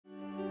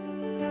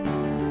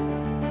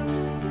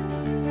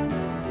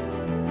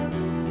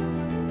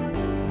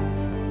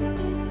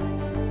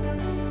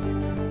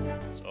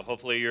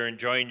Hopefully you're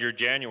enjoying your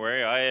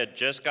January. I had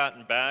just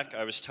gotten back.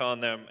 I was telling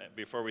them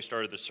before we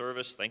started the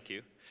service, thank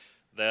you,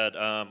 that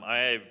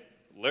I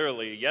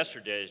literally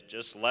yesterday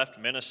just left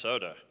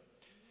Minnesota,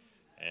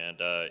 and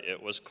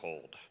it was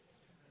cold.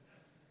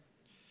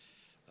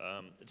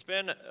 It's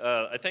been,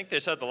 I think they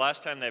said the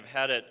last time they've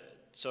had it,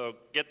 so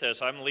get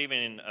this, I'm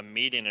leaving a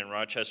meeting in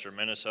Rochester,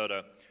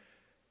 Minnesota.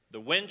 The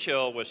wind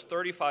chill was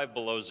 35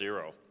 below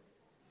zero.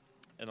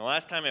 And the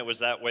last time it was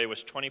that way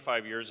was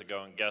 25 years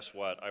ago, and guess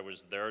what? I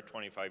was there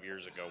 25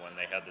 years ago when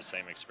they had the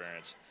same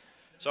experience.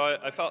 So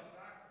I felt,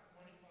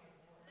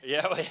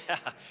 yeah.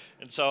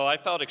 And so I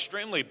felt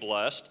extremely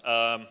blessed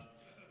that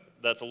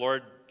the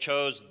Lord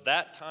chose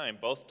that time,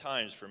 both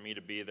times, for me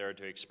to be there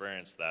to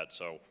experience that.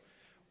 So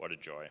what a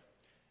joy.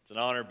 It's an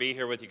honor to be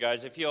here with you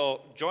guys. If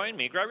you'll join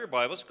me, grab your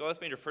Bibles, go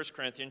with me to 1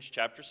 Corinthians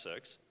chapter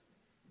 6.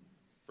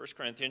 1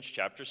 Corinthians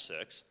chapter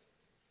 6.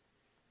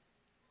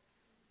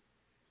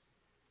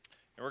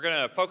 And we're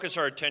going to focus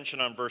our attention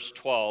on verse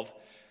 12.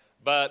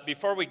 But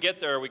before we get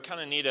there, we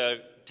kind of need to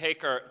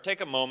take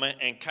a moment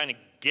and kind of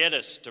get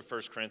us to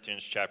 1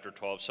 Corinthians chapter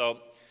 12. So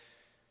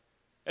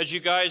as you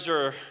guys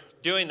are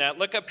doing that,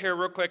 look up here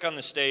real quick on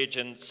the stage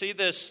and see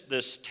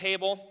this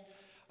table.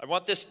 I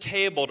want this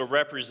table to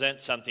represent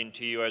something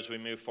to you as we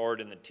move forward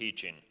in the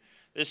teaching.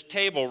 This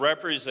table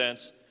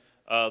represents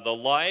the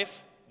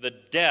life, the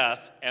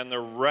death, and the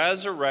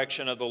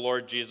resurrection of the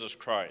Lord Jesus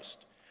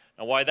Christ.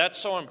 Now, why that's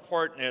so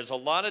important is a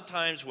lot of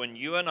times when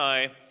you and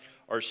I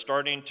are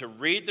starting to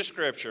read the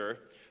Scripture,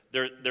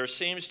 there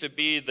seems to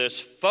be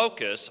this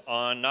focus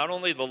on not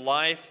only the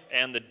life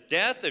and the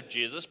death of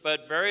Jesus,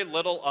 but very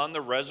little on the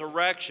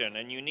resurrection.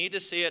 And you need to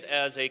see it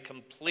as a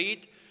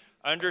complete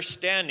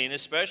understanding,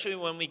 especially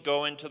when we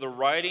go into the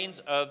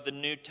writings of the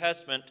New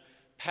Testament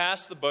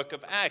past the book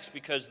of Acts,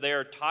 because they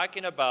are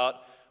talking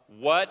about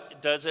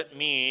what does it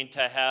mean to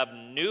have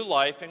new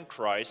life in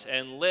Christ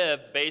and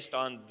live based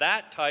on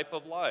that type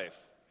of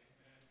life.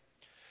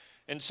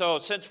 And so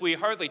since we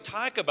hardly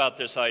talk about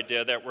this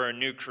idea that we're a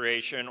new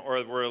creation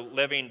or we're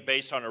living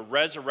based on a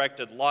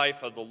resurrected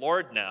life of the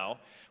Lord now,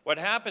 what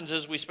happens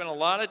is we spend a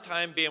lot of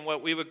time being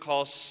what we would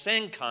call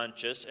sin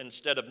conscious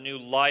instead of new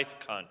life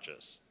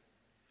conscious.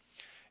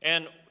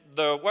 And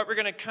what we're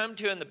going to come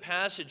to in the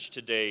passage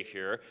today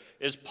here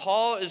is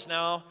Paul is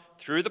now,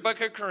 through the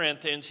book of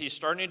Corinthians, he's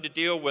starting to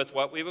deal with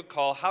what we would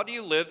call, how do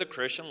you live the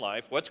Christian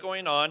life? What's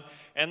going on?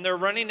 And they're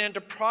running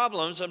into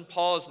problems, and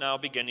Paul is now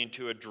beginning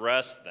to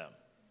address them.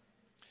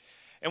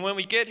 And when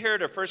we get here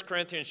to 1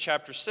 Corinthians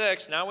chapter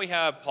 6, now we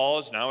have Paul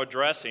is now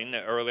addressing,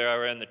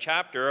 earlier in the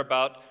chapter,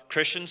 about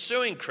Christians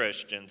suing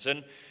Christians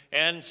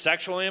and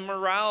sexual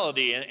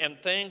immorality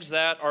and things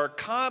that are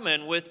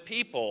common with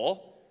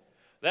people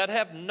that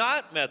have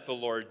not met the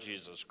Lord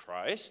Jesus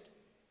Christ,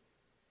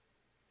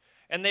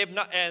 and they've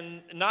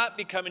not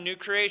become a new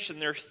creation.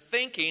 They're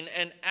thinking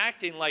and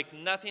acting like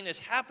nothing is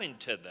happening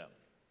to them.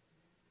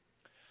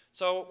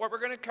 So what we're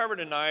going to cover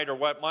tonight, or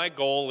what my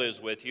goal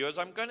is with you, is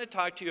I'm going to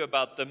talk to you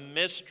about the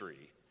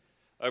mystery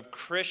of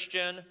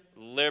Christian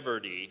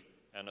liberty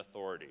and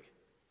authority.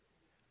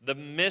 The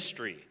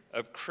mystery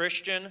of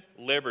Christian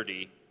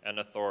liberty and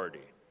authority.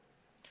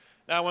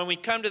 Now, when we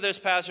come to this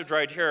passage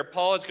right here,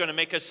 Paul is going to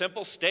make a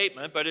simple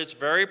statement, but it's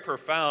very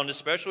profound,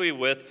 especially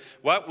with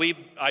what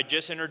I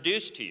just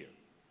introduced to you.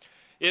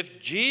 If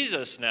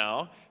Jesus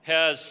now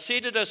has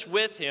seated us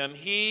with him,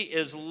 he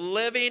is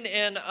living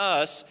in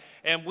us,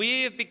 and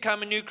we have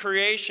become a new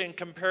creation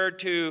compared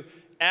to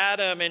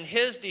Adam and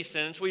his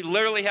descendants. We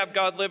literally have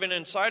God living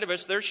inside of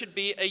us. There should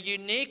be a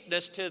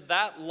uniqueness to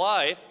that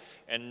life,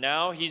 and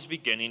now he's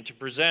beginning to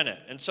present it.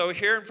 And so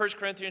here in 1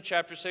 Corinthians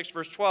chapter 6,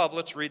 verse 12,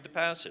 let's read the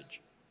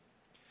passage.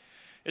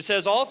 It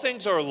says, all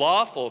things are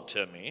lawful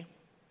to me,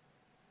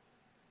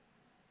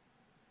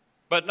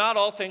 but not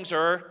all things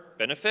are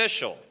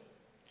beneficial.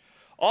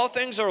 All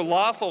things are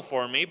lawful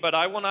for me, but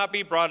I will not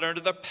be brought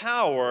under the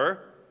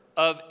power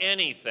of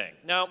anything.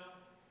 Now,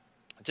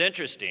 it's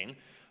interesting.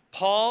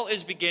 Paul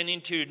is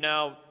beginning to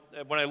now,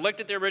 when I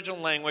looked at the original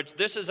language,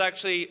 this is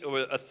actually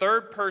a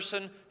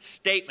third-person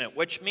statement,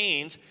 which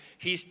means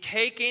he's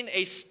taking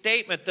a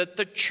statement that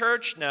the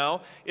church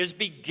now is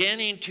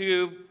beginning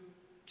to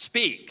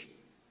speak.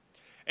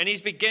 And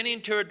he's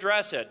beginning to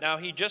address it. Now,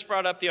 he just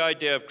brought up the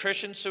idea of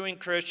Christians suing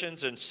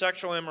Christians and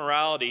sexual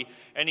immorality.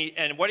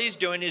 And what he's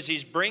doing is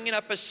he's bringing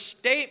up a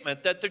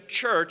statement that the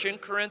church in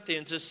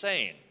Corinthians is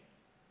saying.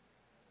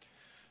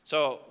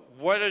 So,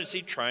 what is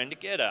he trying to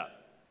get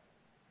at?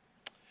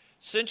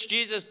 Since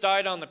Jesus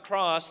died on the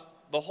cross,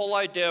 the whole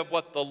idea of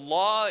what the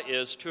law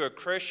is to a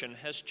Christian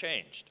has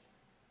changed.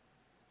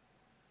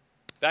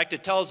 In fact,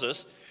 it tells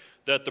us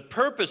that the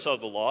purpose of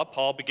the law,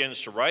 Paul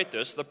begins to write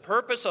this, the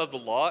purpose of the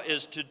law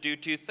is to do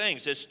two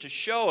things. It's to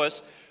show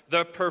us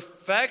the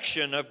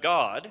perfection of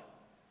God.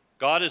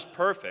 God is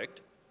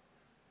perfect,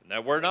 and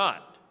that we're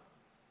not.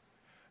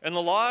 And the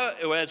law,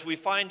 as we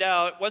find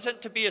out,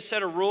 wasn't to be a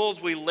set of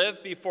rules we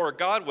live before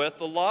God with.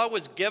 The law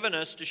was given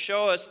us to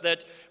show us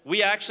that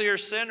we actually are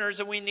sinners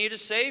and we need a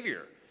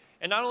Savior.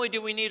 And not only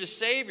do we need a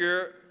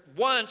Savior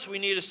once, we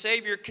need a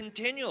Savior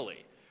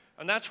continually.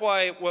 And that's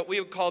why what we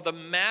would call the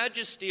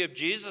majesty of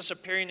Jesus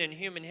appearing in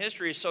human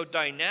history is so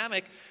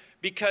dynamic,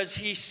 because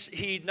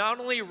he not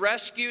only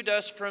rescued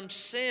us from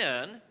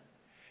sin,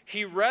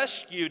 he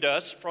rescued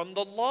us from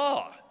the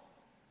law.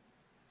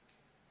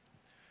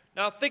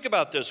 Now think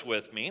about this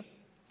with me.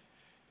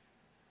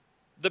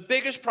 The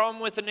biggest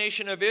problem with the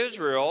nation of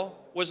Israel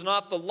was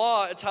not the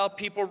law, it's how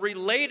people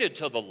related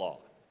to the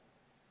law.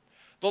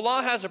 The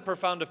law has a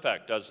profound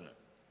effect, doesn't it?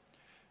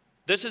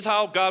 This is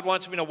how God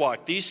wants me to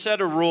walk. These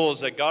set of rules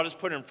that God has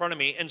put in front of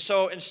me. And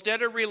so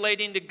instead of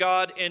relating to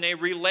God in a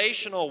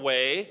relational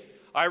way,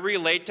 I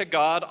relate to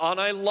God on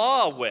a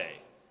law way.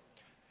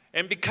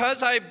 And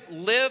because I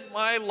live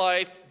my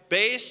life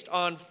based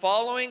on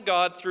following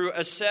God through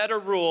a set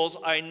of rules,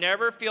 I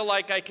never feel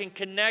like I can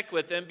connect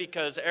with Him,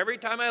 because every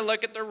time I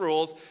look at the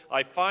rules,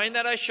 I find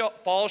that I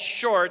fall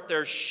short.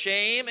 There's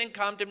shame and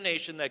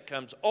condemnation that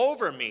comes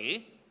over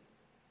me.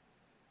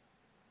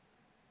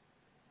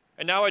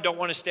 And now I don't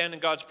want to stand in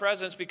God's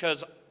presence,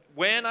 because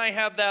when I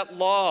have that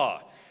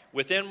law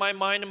within my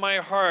mind and my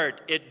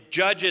heart, it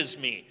judges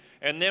me.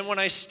 And then when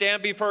I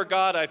stand before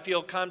God, I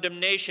feel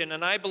condemnation.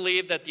 And I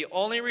believe that the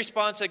only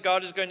response that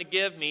God is going to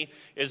give me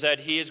is that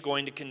He is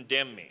going to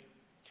condemn me.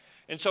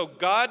 And so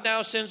God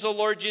now sends the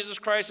Lord Jesus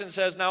Christ and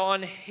says, now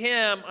on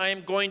Him I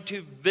am going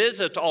to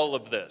visit all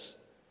of this.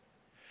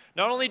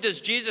 Not only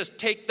does Jesus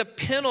take the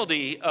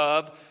penalty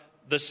of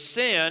the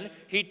sin,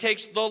 He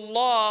takes the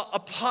law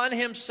upon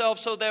Himself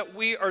so that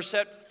we are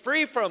set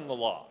free from the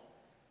law.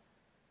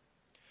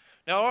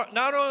 Now,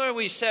 not only are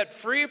we set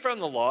free from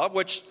the law,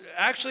 which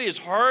actually is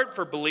hard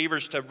for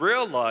believers to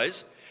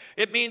realize,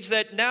 it means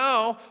that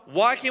now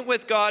walking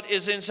with God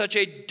is in such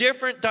a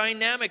different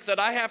dynamic that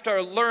I have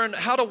to learn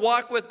how to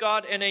walk with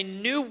God in a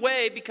new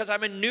way, because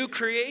I'm a new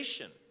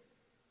creation.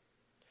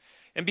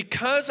 And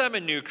because I'm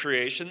a new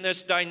creation,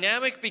 this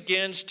dynamic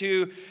begins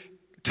to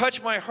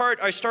touch my heart.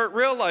 I start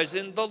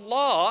realizing the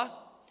law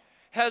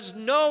has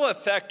no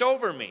effect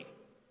over me.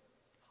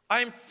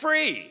 I'm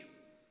free.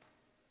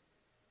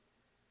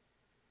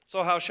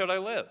 So how should I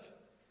live?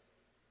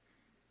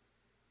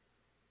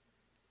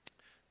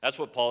 That's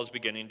what Paul is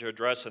beginning to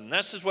address. And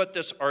this is what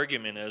this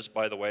argument is,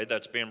 by the way,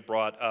 that's being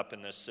brought up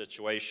in this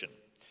situation.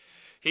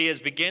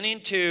 He's beginning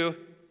to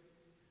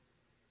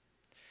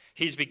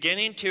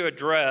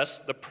address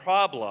the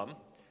problem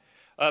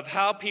of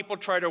how people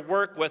try to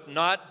work with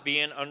not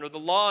being under the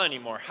law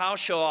anymore. How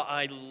shall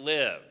I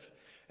live?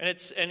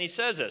 And he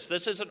says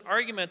this is an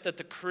argument that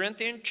the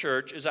Corinthian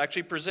church is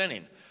actually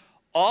presenting.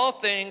 All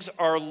things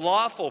are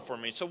lawful for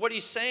me. So what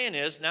he's saying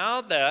is, now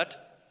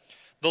that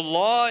the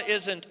law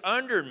isn't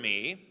under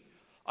me,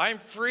 I'm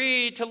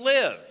free to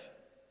live.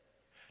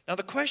 Now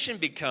the question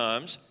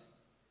becomes,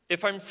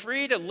 if I'm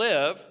free to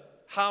live,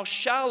 how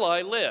shall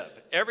I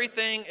live?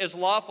 Everything is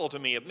lawful to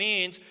me. It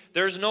means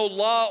there's no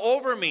law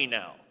over me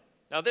now.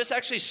 Now this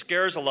actually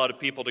scares a lot of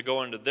people to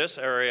go into this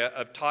area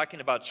of talking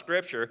about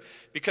Scripture,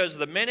 because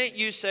the minute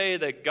you say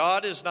that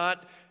God is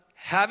not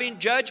having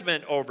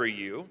judgment over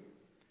you,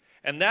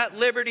 and that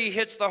liberty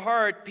hits the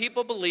heart,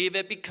 people believe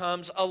it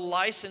becomes a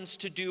license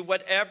to do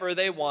whatever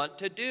they want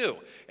to do.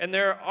 And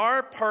there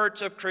are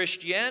parts of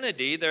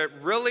Christianity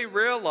that really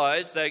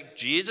realize that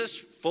Jesus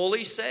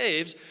fully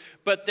saves,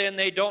 but then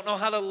they don't know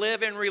how to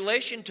live in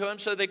relation to Him,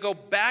 so they go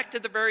back to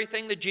the very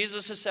thing that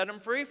Jesus has set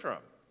them free from.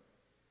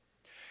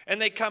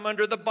 And they come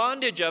under the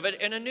bondage of it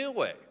in a new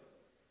way.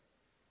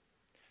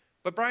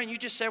 But Brian, you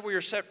just said we were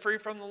set free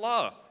from the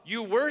law.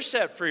 You were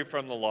set free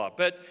from the law,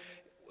 but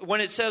when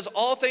it says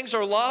all things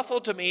are lawful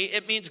to me,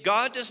 it means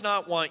God does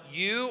not want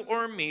you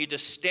or me to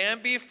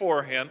stand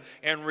before Him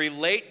and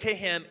relate to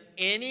Him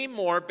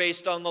anymore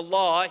based on the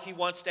law. He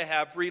wants to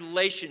have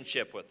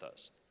relationship with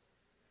us.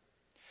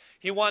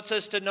 He wants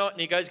us to know, and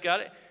you guys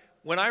got it?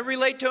 When I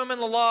relate to Him in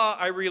the law,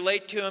 I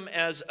relate to Him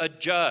as a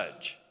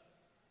judge.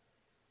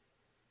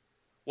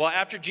 Well,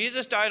 after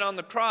Jesus died on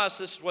the cross,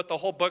 this is what the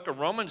whole book of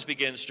Romans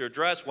begins to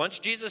address. Once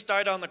Jesus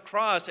died on the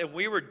cross and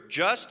we were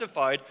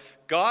justified,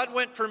 God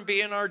went from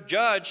being our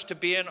judge to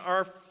being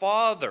our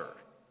Father.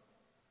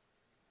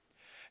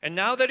 And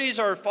now that He's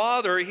our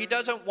Father, He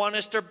doesn't want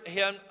us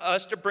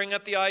to bring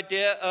up the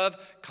idea of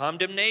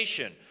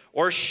condemnation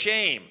or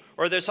shame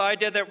or this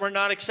idea that we're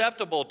not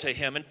acceptable to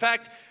Him. In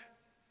fact,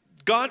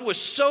 God was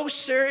so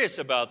serious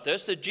about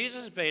this that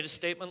Jesus made a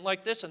statement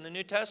like this in the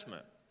New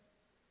Testament.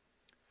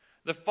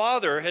 The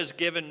Father has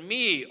given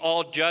me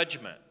all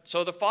judgment.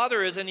 So the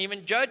Father isn't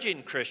even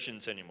judging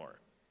Christians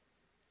anymore.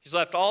 He's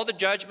left all the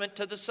judgment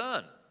to the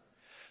Son.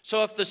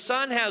 So if the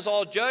Son has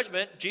all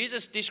judgment,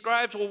 Jesus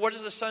describes, well, what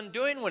is the Son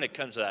doing when it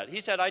comes to that?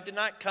 He said, I did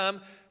not come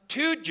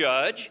to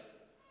judge,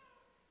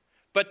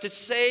 but to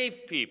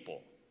save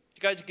people.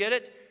 You guys get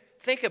it?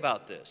 Think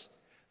about this.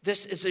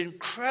 This is an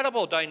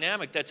incredible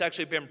dynamic that's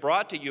actually been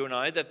brought to you and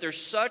I, that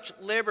there's such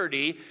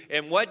liberty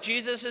in what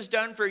Jesus has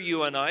done for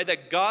you and I,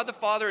 that God the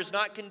Father is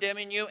not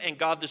condemning you and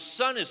God the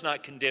Son is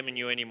not condemning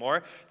you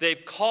anymore.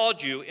 They've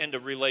called you into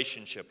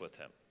relationship with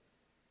Him.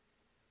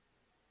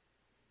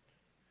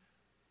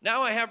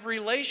 Now I have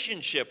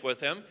relationship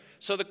with Him,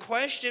 so the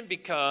question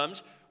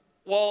becomes,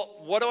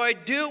 well, what do I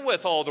do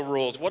with all the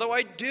rules? What do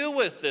I do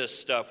with this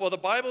stuff? Well, the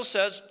Bible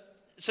says,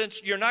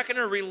 since you're not going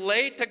to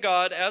relate to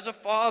God as a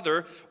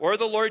father or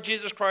the Lord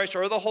Jesus Christ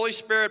or the Holy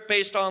Spirit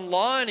based on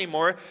law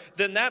anymore,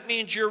 then that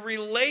means your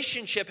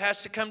relationship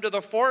has to come to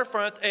the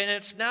forefront, and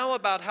it's now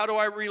about how do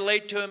I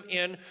relate to him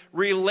in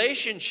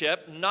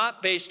relationship,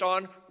 not based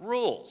on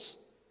rules.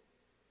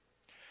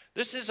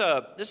 This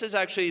is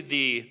actually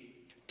the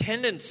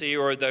tendency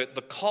or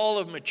the call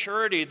of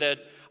maturity that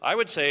I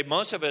would say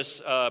most of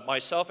us,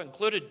 myself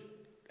included,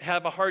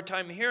 have a hard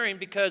time hearing,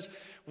 because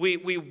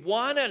we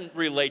want to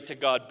relate to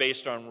God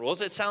based on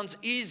rules. It sounds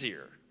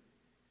easier.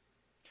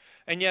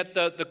 And yet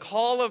the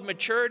call of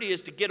maturity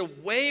is to get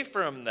away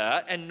from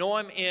that and know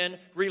him in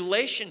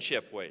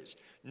relationship ways.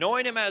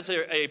 Knowing him as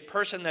a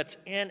person that's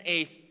in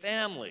a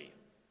family.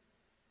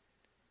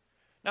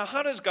 Now,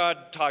 how does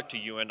God talk to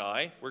you and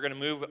I? We're going to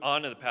move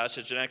on to the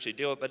passage and actually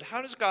deal with it, but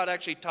how does God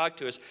actually talk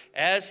to us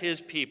as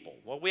his people?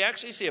 Well, we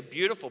actually see a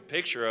beautiful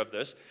picture of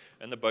this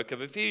in the book of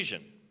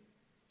Ephesians.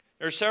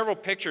 There are several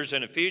pictures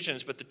in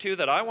Ephesians, but the two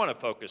that I want to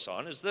focus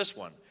on is this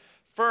one.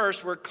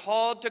 First, we're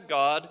called to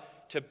God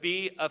to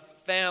be a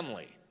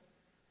family.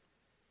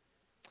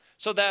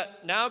 So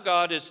that now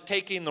God is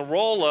taking the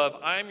role of,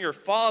 I'm your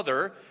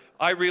father,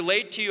 I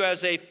relate to you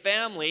as a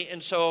family,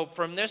 and so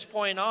from this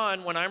point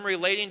on, when I'm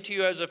relating to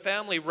you as a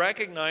family,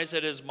 recognize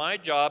it is my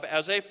job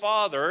as a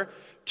father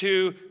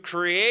to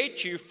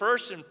create you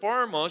first and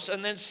foremost,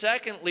 and then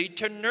secondly,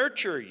 to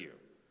nurture you.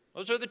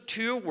 Those are the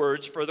two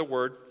words for the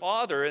word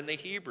father in the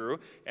Hebrew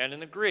and in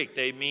the Greek.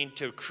 They mean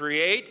to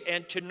create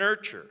and to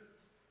nurture.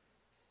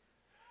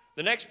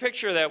 The next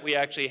picture that we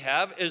actually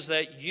have is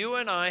that you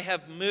and I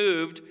have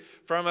moved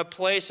from a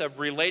place of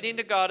relating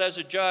to God as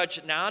a judge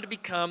now to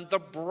become the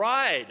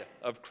bride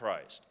of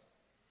Christ.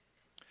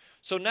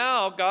 So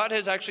now God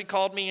has actually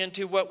called me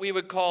into what we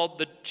would call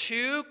the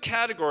two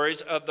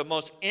categories of the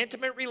most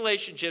intimate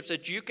relationships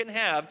that you can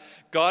have.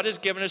 God has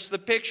given us the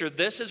picture.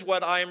 This is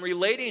what I am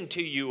relating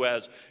to you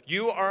as.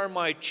 You are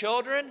my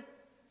children,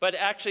 but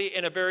actually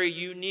in a very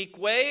unique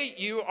way,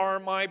 you are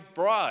my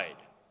bride.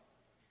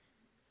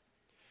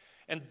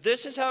 And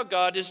this is how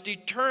God is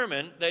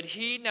determined that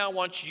he now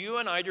wants you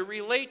and I to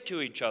relate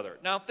to each other.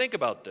 Now think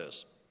about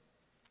this.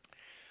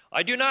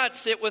 I do not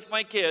sit with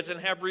my kids and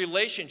have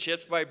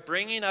relationships by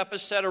bringing up a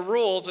set of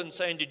rules and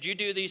saying, did you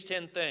do these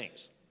 10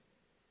 things?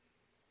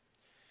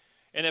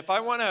 And if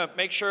I want to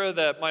make sure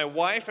that my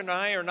wife and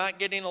I are not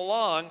getting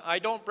along, I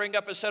don't bring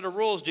up a set of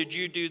rules, did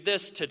you do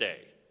this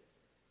today?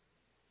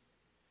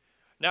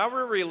 Now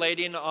we're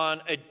relating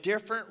on a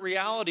different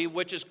reality,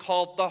 which is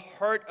called the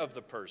heart of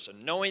the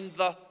person, knowing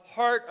the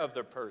heart of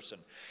the person.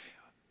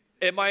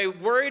 Am I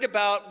worried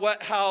about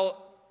how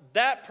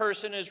that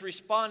person is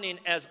responding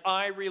as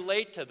I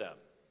relate to them?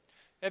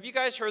 Have you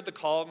guys heard the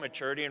call of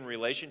maturity in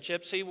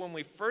relationships? See, when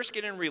we first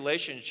get in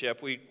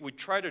relationship, we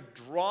try to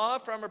draw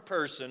from a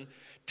person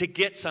to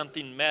get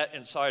something met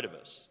inside of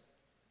us.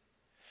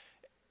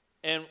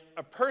 And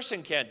a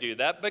person can't do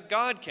that, but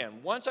God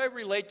can. Once I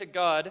relate to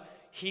God,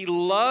 he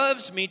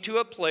loves me to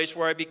a place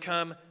where I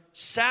become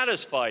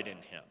satisfied in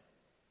him.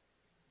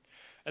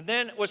 And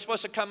then what's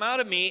supposed to come out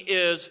of me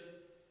is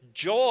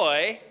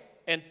joy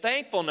and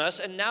thankfulness,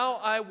 and now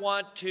I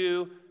want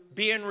to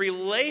be in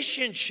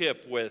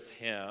relationship with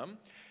him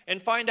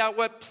and find out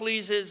what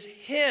pleases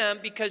him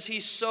because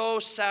he's so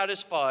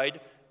satisfied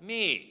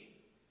me.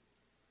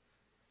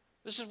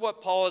 This is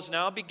what Paul is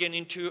now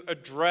beginning to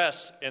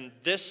address in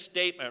this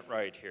statement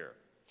right here.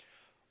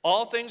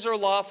 All things are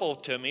lawful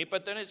to me,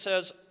 but then it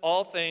says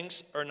all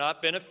things are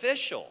not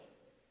beneficial.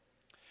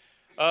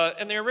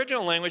 In the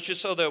original language,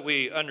 just so that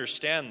we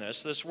understand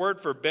this word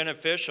for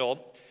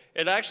beneficial,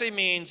 it actually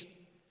means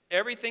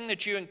everything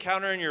that you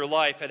encounter in your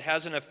life, it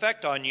has an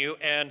effect on you,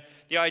 and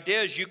the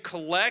idea is you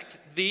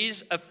collect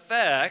these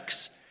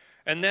effects,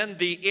 and then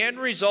the end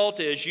result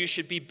is you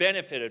should be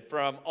benefited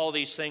from all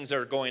these things that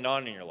are going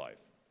on in your life.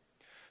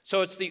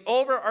 So it's the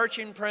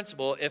overarching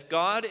principle. If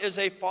God is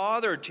a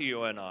father to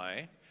you and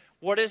I,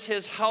 what is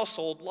his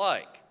household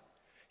like?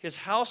 His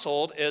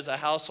household is a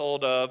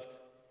household of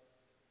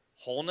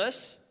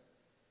wholeness,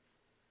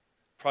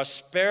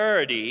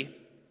 prosperity,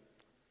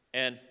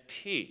 and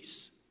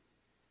peace.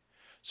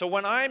 So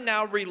when I'm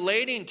now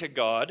relating to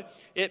God,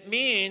 it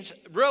means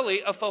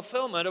really a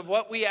fulfillment of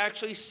what we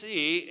actually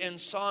see in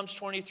Psalms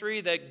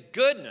 23, that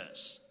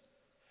goodness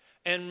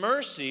and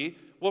mercy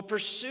will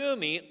pursue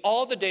me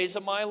all the days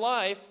of my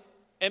life,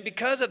 and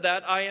because of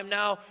that, I am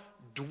now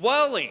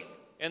dwelling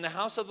in the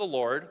house of the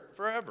Lord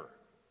forever.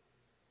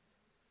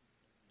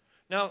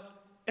 Now,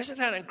 isn't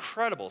that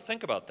incredible?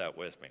 Think about that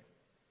with me.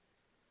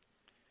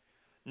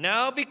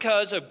 Now,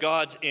 because of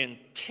God's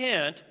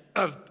intent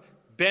of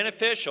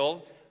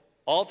beneficial,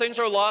 all things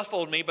are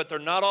lawful to me, but they're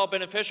not all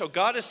beneficial.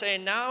 God is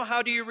saying, now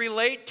how do you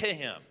relate to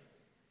him?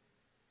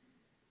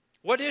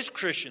 What is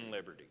Christian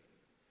liberty?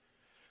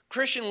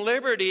 Christian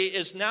liberty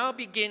is now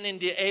beginning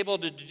to be able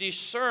to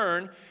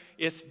discern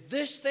if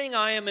this thing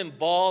I am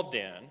involved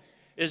in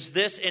Is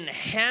this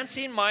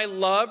enhancing my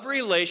love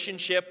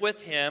relationship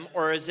with him,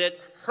 or is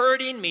it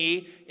hurting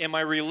me in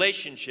my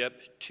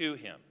relationship to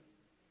him?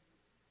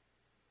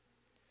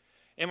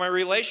 In my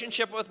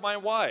relationship with my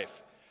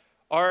wife,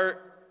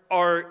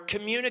 our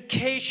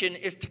communication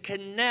is to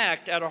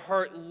connect at a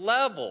heart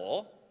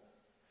level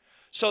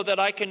so that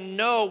I can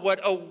know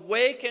what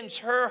awakens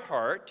her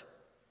heart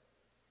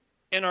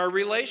in our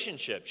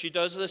relationship. She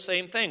does the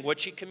same thing, what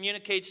she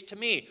communicates to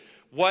me.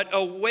 What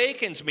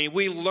awakens me,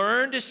 we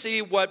learn to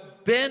see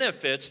what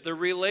benefits the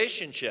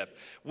relationship.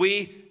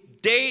 We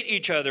date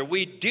each other,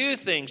 we do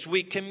things,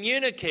 we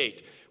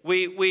communicate.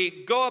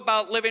 We go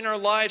about living our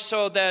lives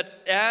so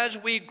that as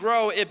we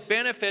grow, it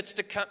benefits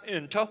to come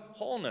into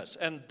wholeness.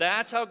 And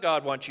that's how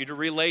God wants you to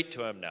relate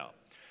to him now.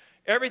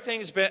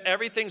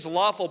 Everything's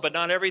lawful, but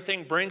not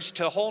everything brings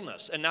to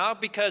wholeness. And now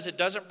because it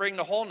doesn't bring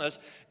to wholeness,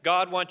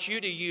 God wants you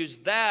to use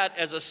that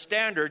as a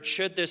standard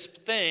should this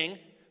thing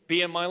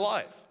be in my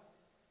life.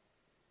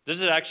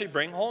 Does it actually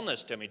bring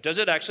wholeness to me? Does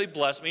it actually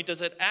bless me?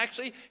 Does it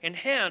actually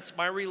enhance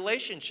my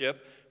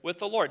relationship with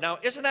the Lord? Now,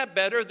 isn't that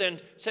better than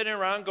sitting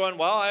around going,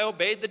 well, I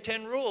obeyed the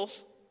 10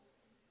 rules?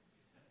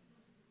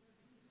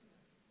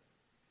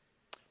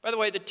 By the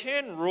way, the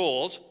 10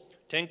 rules,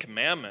 10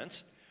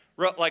 commandments,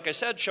 like I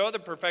said, show the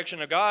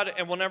perfection of God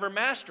and will never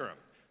master him.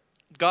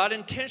 God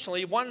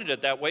intentionally wanted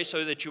it that way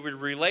so that you would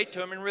relate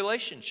to him in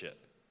relationship.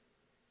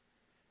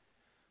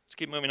 Let's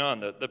keep moving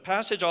on. The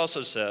passage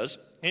also says,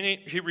 and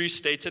he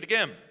restates it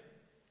again,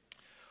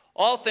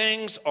 all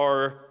things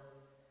are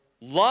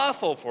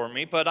lawful for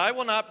me, but I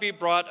will not be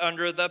brought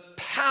under the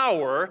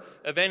power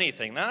of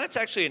anything. Now, that's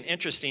actually an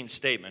interesting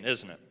statement,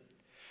 isn't it?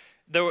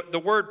 The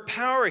word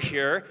power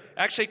here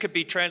actually could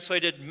be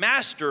translated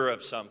master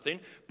of something,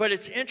 but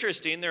it's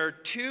interesting. There are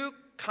two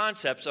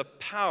concepts of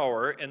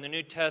power in the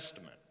New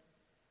Testament.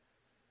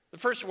 The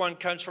first one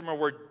comes from a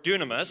word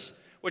dunamis,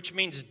 which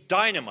means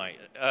dynamite,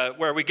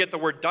 where we get the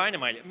word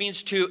dynamite. It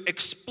means to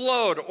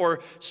explode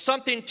or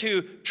something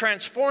to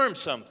transform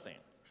something.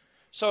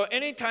 So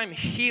anytime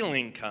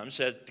healing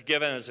comes,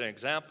 given as an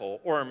example,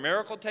 or a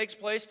miracle takes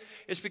place,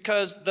 it's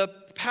because the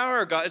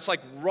power of God, it's like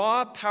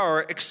raw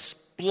power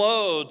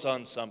explodes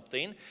on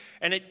something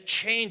and it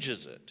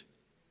changes it.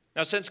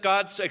 Now, since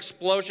God's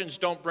explosions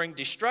don't bring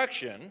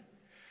destruction,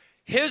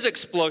 his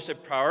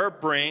explosive power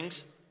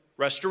brings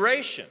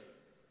restoration.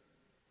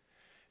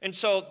 And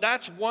so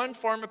that's one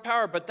form of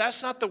power, but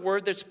that's not the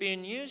word that's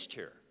being used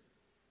here.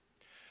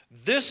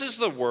 This is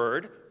the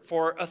word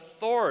for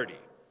authority.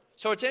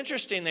 So it's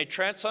interesting,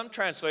 some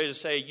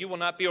translators say, you will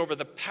not be over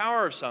the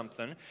power of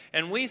something,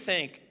 and we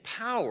think,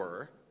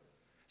 power,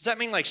 does that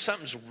mean like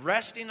something's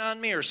resting on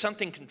me or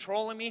something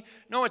controlling me?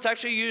 No, it's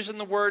actually using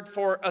the word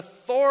for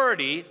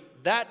authority,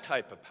 that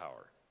type of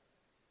power.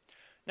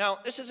 Now,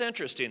 this is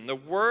interesting. The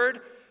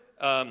word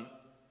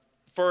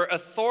for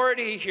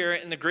authority here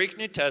in the Greek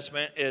New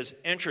Testament is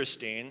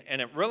interesting, and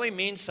it really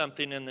means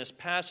something in this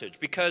passage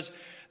because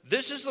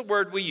this is the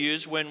word we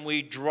use when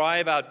we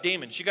drive out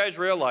demons. You guys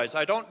realize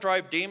I don't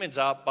drive demons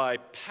out by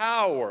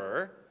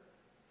power.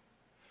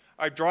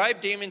 I drive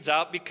demons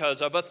out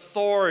because of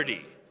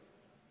authority.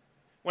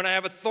 When I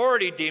have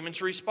authority,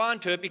 demons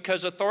respond to it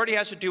because authority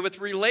has to do with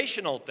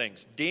relational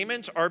things.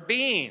 Demons are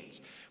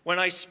beings. When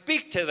I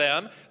speak to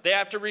them, they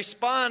have to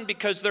respond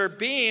because they're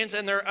beings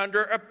and they're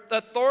under an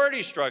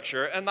authority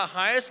structure. And the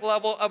highest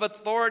level of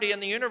authority in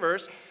the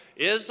universe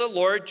is the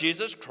Lord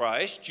Jesus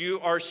Christ. You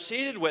are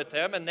seated with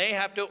him and they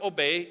have to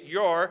obey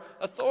your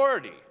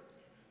authority.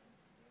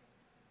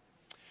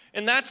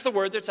 And that's the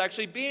word that's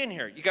actually being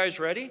here. You guys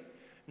ready?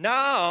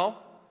 Now,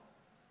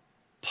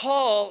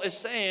 Paul is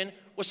saying,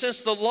 well,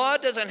 since the law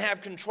doesn't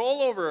have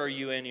control over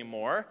you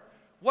anymore,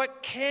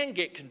 what can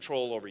get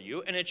control over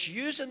you? And it's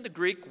using the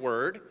Greek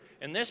word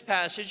in this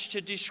passage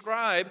to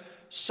describe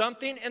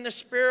something in the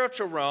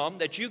spiritual realm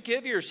that you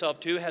give yourself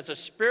to has a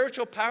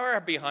spiritual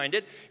power behind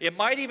it. It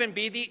might even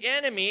be the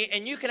enemy,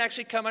 and you can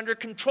actually come under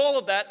control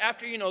of that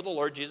after you know the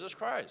Lord Jesus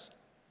Christ.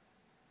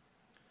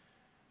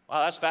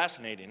 Wow, that's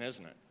fascinating,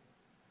 isn't it?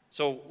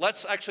 So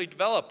let's actually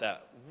develop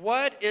that.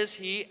 What is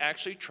he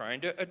actually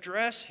trying to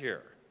address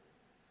here?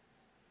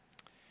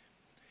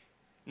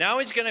 Now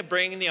he's going to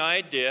bring in the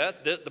idea,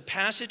 the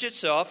passage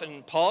itself,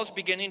 and Paul's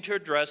beginning to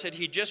address it.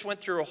 He just went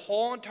through a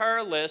whole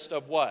entire list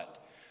of what?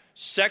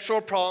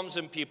 Sexual problems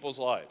in people's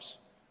lives.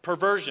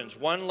 Perversions,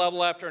 one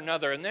level after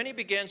another. And then he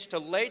begins to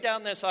lay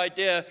down this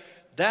idea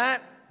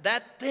that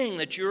thing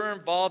that you're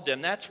involved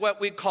in, that's what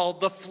we call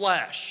the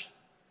flesh.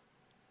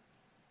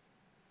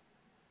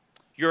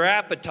 Your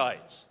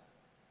appetites.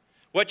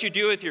 What you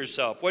do with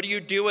yourself. What do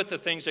you do with the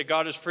things that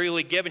God has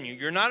freely given you?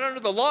 You're not under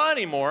the law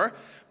anymore,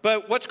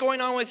 but what's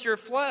going on with your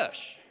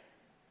flesh?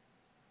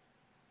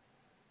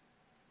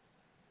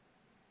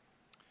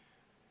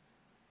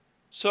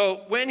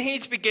 So when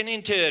he's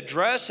beginning to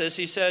address this,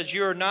 he says,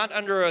 you're not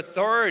under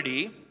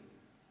authority.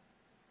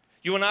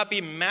 You will not be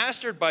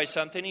mastered by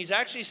something. He's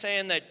actually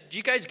saying that, do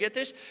you guys get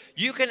this?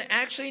 You can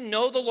actually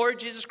know the Lord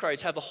Jesus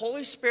Christ, have the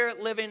Holy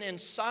Spirit living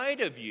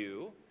inside of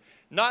you,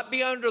 not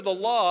be under the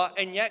law,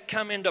 and yet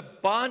come into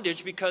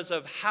bondage because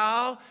of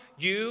how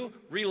you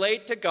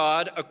relate to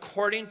God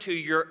according to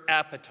your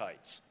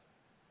appetites.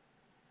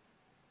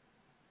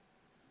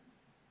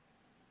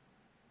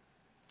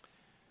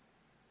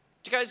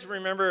 Do you guys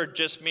remember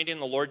just meeting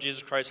the Lord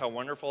Jesus Christ, how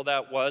wonderful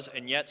that was,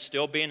 and yet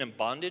still being in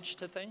bondage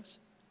to things?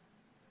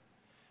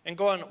 And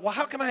going, well,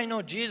 how come I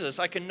know Jesus?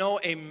 I can know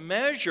a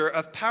measure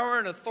of power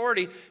and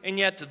authority, and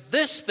yet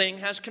this thing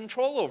has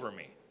control over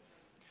me.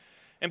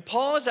 And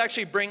Paul is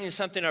actually bringing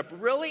something up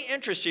really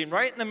interesting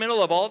right in the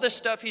middle of all this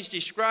stuff he's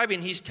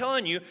describing. He's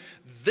telling you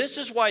this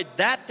is why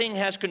that thing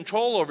has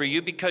control over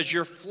you, because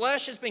your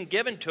flesh has been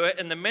given to it.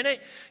 And the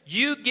minute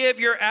you give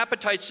your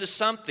appetites to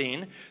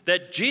something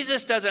that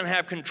Jesus doesn't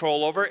have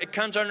control over, it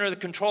comes under the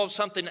control of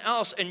something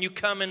else and you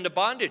come into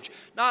bondage.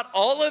 Not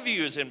all of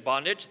you is in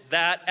bondage.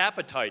 That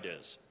appetite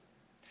is.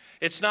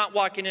 It's not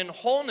walking in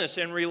wholeness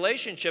in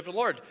relationship to the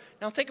Lord.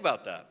 Now think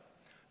about that.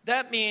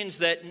 That means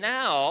that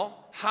now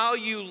how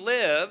you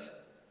live,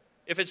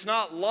 if it's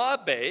not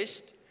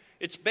law-based,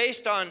 it's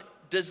based on,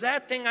 does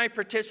that thing I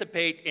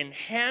participate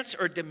enhance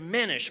or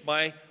diminish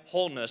my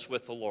wholeness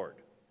with the Lord?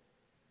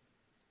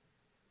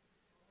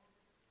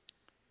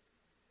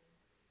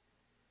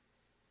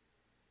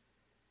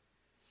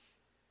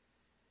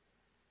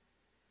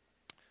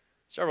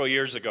 Several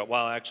years ago,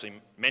 well, actually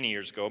many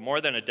years ago, more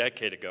than a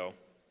decade ago,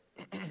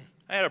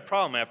 I had a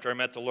problem after I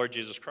met the Lord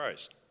Jesus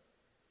Christ.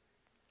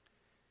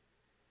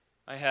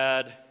 I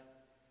had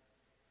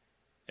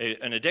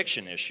an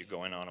addiction issue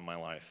going on in my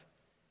life.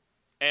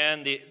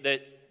 And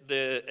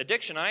the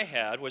addiction I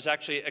had was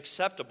actually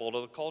acceptable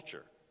to the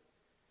culture.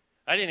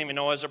 I didn't even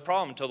know it was a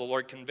problem until the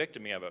Lord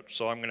convicted me of it.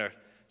 So I'm going to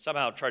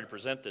somehow try to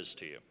present this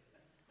to you.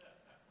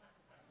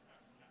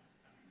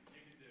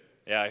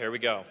 Yeah, here we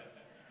go.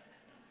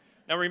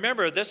 Now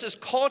remember, this is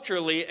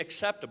culturally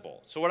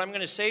acceptable. So what I'm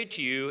going to say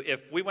to you,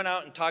 if we went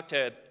out and talked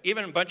to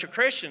even a bunch of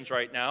Christians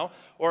right now,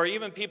 or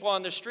even people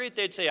on the street,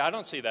 they'd say, I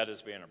don't see that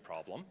as being a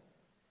problem.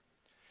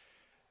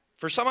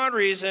 For some odd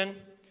reason,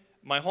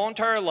 my whole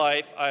entire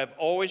life, I've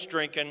always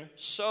drinking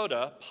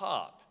soda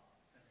pop.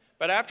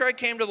 But after I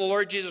came to the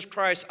Lord Jesus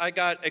Christ, I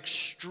got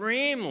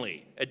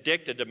extremely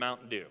addicted to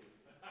Mountain Dew.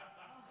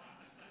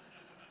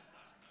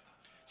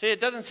 See,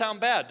 it doesn't sound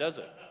bad, does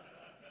it?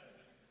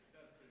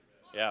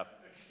 Yeah.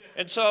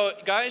 And so,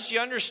 guys,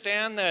 you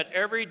understand that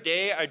every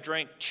day I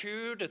drank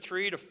 2 to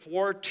 3 to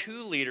 4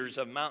 2 liters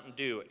of Mountain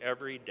Dew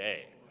every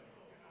day.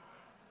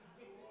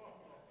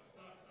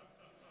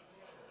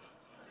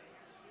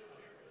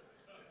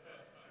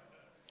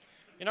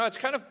 You know, it's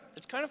kind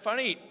of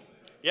funny.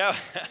 Yeah,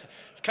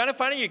 it's kind of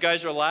funny you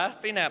guys are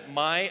laughing at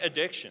my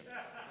addiction.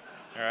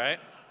 All right?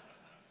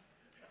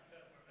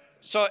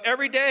 So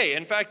every day,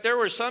 in fact, there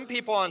were some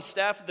people on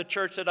staff at the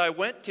church that I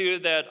went to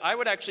that I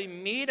would actually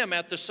meet them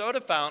at the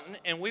soda fountain,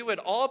 and we would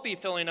all be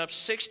filling up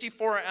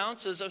 64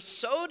 ounces of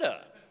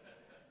soda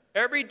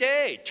every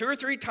day, 2 or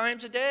 3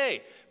 times a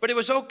day. But it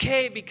was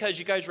okay because,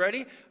 you guys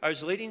ready? I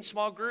was leading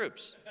small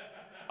groups.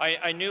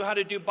 I knew how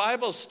to do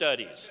Bible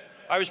studies.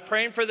 I was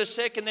praying for the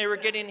sick and they were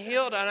getting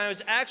healed, and I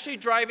was actually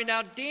driving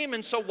out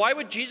demons, so why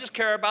would Jesus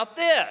care about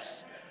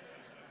this?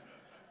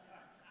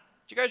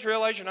 Do you guys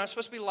realize you're not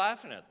supposed to be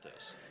laughing at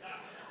this?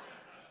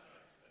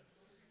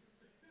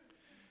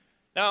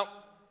 Now,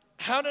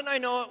 how did I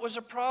know it was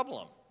a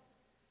problem?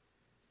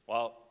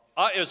 Well,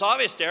 it was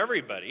obvious to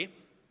everybody.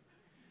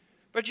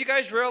 But you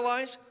guys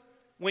realize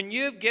when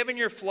you've given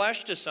your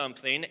flesh to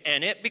something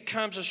and it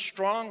becomes a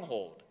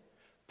stronghold,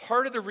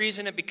 part of the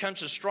reason it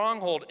becomes a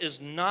stronghold is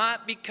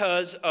not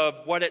because of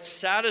what it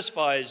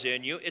satisfies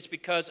in you. It's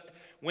because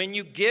when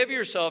you give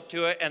yourself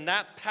to it and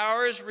that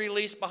power is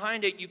released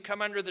behind it, you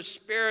come under the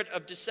spirit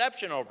of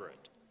deception over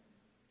it.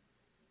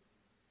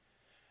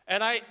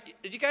 And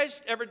did you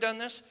guys ever done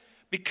this?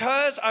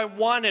 Because I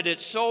wanted it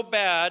so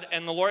bad,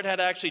 and the Lord had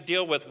to actually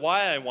deal with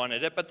why I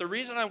wanted it, but the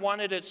reason I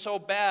wanted it so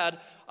bad,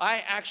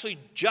 I actually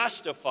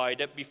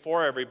justified it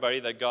before everybody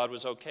that God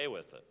was okay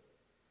with it.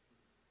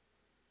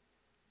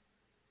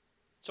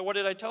 So what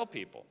did I tell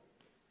people?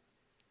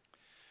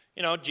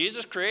 You know,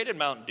 Jesus created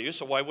Mountain Dew,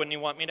 so why wouldn't he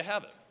want me to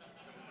have it?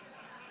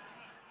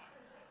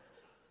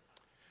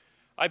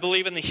 I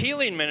believe in the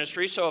healing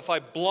ministry, so if I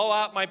blow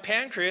out my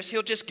pancreas,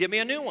 he'll just give me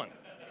a new one.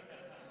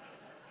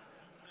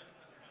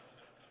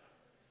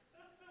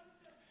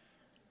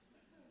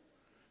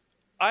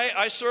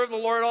 I serve the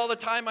Lord all the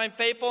time. I'm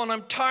faithful and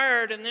I'm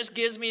tired, and this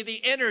gives me the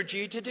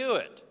energy to do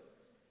it.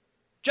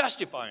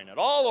 Justifying it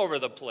all over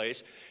the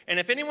place. And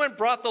if anyone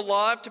brought the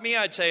law up to me,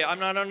 I'd say, I'm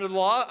not under the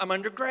law, I'm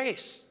under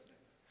grace.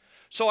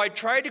 So I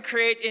tried to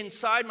create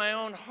inside my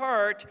own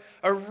heart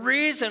a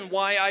reason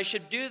why I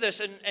should do this,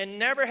 and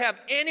never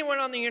have anyone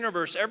on the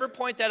universe ever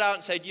point that out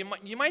and say,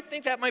 you might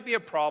think that might be a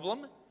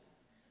problem.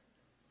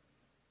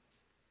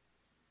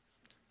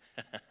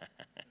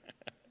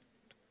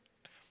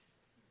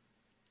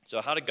 So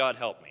how did God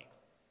help me?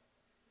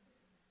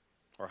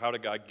 Or how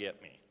did God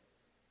get me?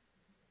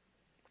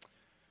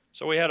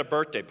 So we had a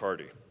birthday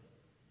party.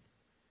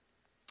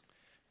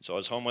 So I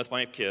was home with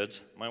my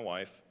kids, my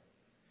wife.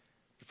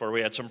 before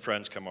we had some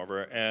friends come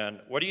over. And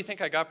what do you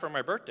think I got for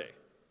my birthday?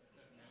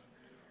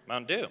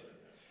 Mountain Dew.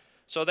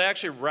 So they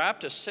actually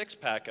wrapped a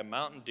 6-pack of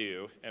Mountain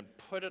Dew and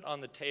put it on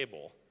the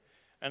table.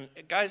 And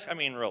guys, I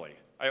mean, really,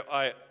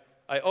 I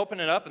open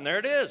it up and there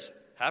it is.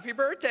 Happy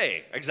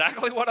birthday.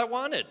 Exactly what I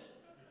wanted.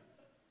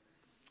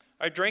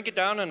 I drank it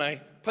down and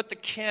I put the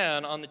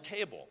can on the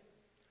table.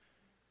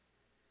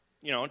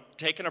 You know,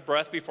 taking a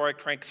breath before I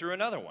crank through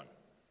another one.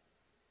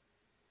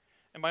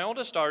 And my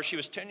oldest daughter, she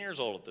was 10 years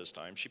old at this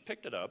time, she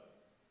picked it up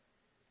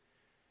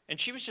and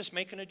she was just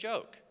making a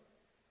joke.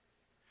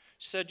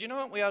 She said, you know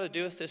what we ought to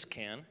do with this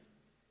can?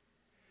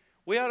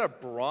 We ought to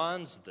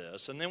bronze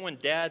this, and then when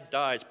Dad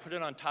dies, put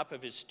it on top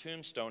of his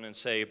tombstone and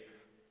say,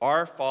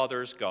 "Our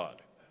Father's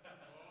God."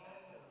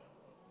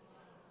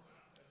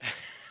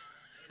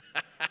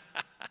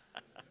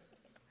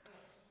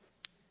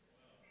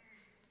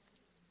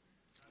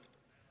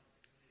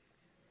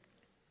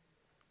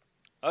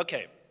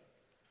 Okay.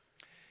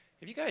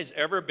 Have you guys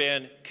ever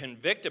been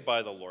convicted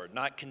by the Lord,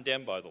 not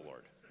condemned by the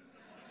Lord?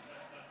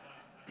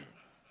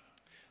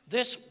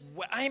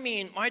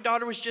 My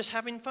daughter was just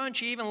having fun.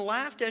 She even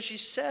laughed as she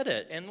said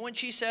it. And when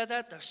she said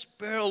that, the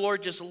Spirit of the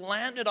Lord just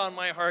landed on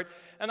my heart.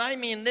 And I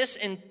mean, this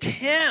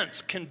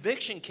intense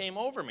conviction came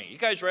over me. You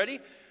guys ready?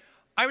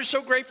 I was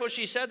so grateful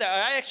she said that.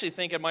 I actually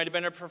think it might have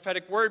been a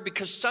prophetic word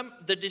because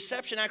the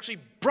deception actually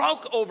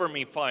broke over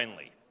me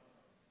finally.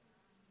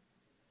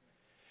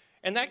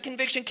 And that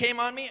conviction came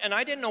on me, and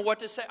I didn't know what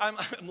to say. I'm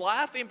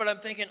laughing, but I'm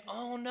thinking,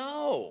 oh,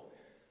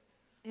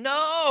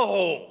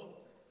 no.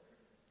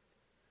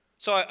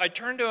 So I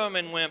turned to him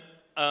and went,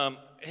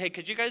 hey,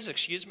 could you guys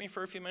excuse me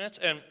for a few minutes?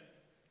 And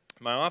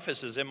my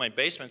office is in my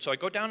basement, so I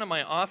go down to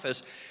my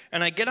office,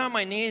 and I get on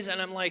my knees,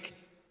 and I'm like,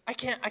 I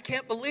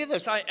can't believe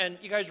this. And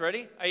you guys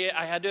ready?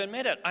 I had to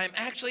admit it. I'm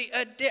actually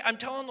I'm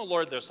telling the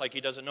Lord this like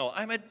he doesn't know.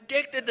 I'm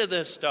addicted to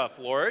this stuff,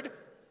 Lord.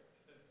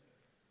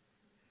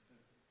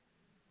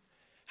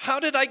 How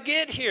did I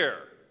get here?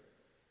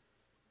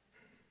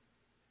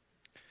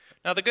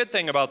 Now, the good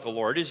thing about the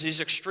Lord is he's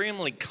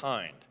extremely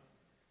kind.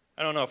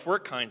 I don't know if we're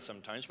kind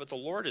sometimes, but the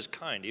Lord is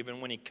kind even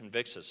when he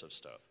convicts us of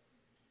stuff.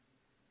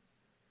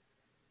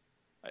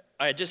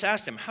 I just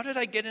asked him, how did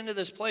I get into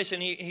this place?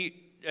 And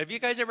have you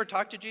guys ever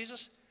talked to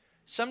Jesus?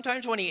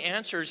 Sometimes when he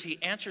answers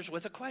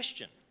with a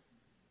question.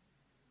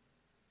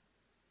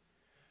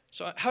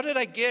 So how did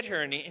I get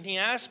here? And he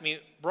asked me,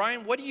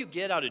 Brian, what do you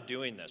get out of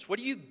doing this? What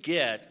do you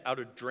get out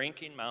of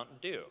drinking Mountain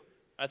Dew?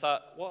 I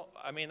thought, well,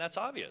 I mean, that's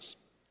obvious.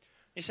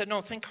 He said,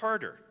 no, think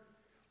harder.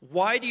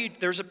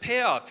 There's a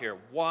payoff here.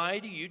 Why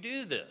do you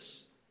do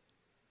this?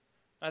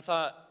 I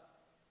thought,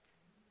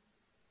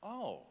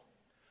 oh,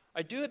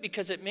 I do it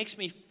because it makes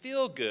me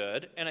feel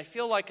good, and I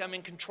feel like I'm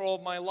in control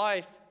of my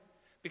life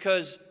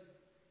because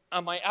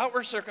on my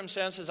outward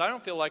circumstances, I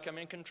don't feel like I'm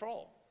in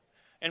control.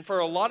 And for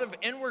a lot of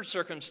inward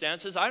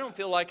circumstances, I don't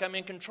feel like I'm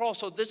in control.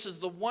 So this is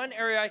the one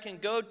area I can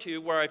go to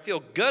where I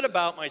feel good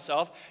about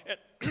myself,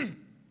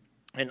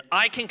 and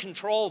I can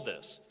control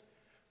this.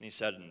 And he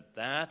said, and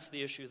that's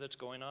the issue that's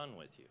going on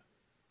with you.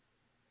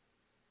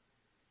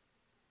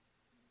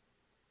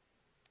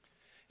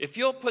 If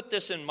you'll put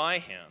this in my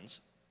hands,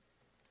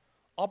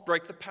 I'll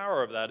break the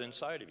power of that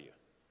inside of you.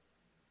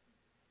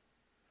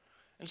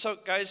 And so,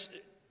 guys,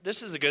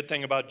 this is a good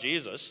thing about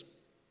Jesus.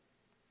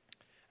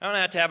 I don't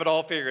have to have it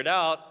all figured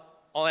out.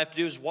 All I have to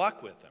do is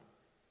walk with him.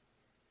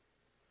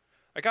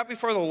 I got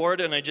before the Lord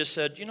and I just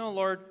said, you know,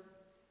 Lord,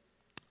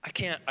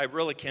 I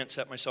really can't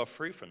set myself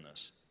free from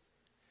this.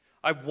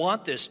 I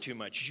want this too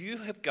much. You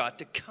have got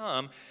to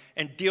come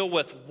and deal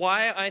with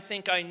why I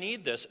think I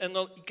need this. And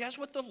guess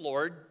what the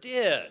Lord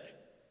did?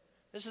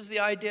 This is the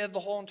idea of the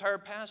whole entire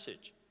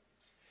passage.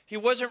 He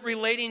wasn't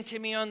relating to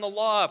me on the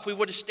law. If we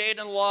would have stayed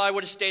in the law, I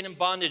would have stayed in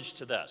bondage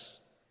to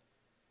this.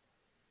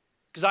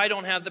 Because I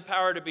don't have the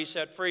power to be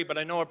set free, but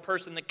I know a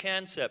person that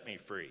can set me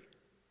free.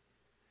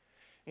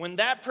 When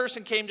that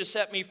person came to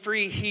set me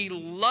free, he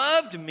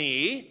loved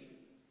me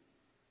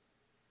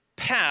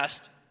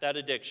past that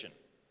addiction.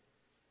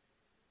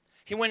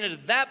 He went into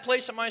that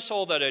place of my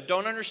soul that I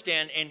don't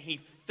understand, and he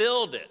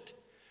filled it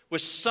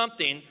with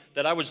something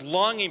that I was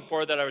longing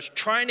for, that I was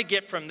trying to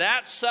get from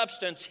that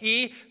substance.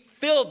 He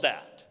filled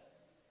that.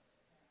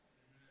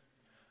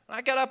 And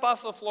I got up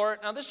off the floor.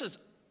 Now, this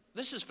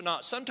is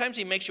phenomenal. Sometimes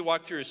he makes you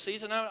walk through a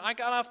season. I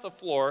got off the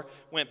floor,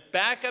 went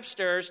back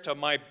upstairs to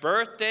my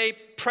birthday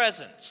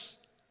presents,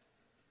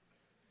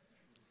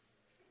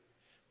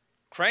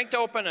 cranked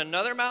open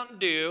another Mountain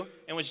Dew,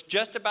 and was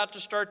just about to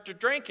start to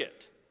drink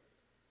it.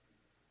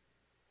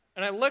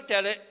 And I looked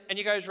at it, and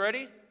you guys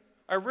ready?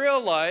 I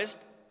realized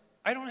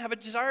I don't have a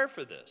desire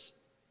for this.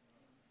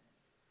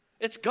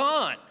 It's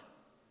gone.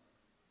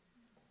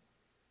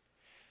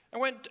 I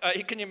went,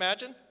 can you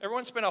imagine?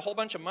 Everyone spent a whole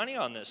bunch of money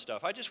on this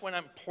stuff. I just went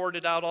out and poured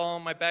it out all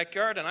in my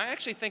backyard, and I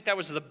actually think that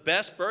was the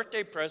best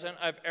birthday present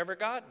I've ever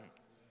gotten.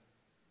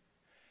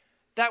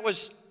 I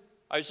was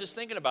just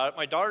thinking about it.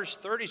 My daughter's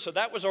 30, so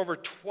that was over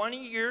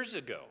 20 years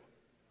ago.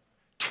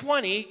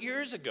 20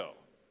 years ago.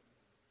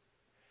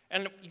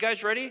 And you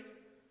guys ready?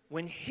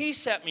 When he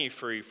set me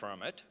free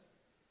from it,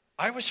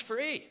 I was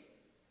free.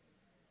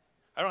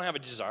 I don't have a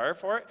desire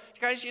for it.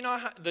 Guys, you know,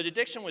 the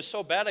addiction was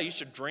so bad I used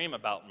to dream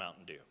about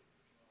Mountain Dew.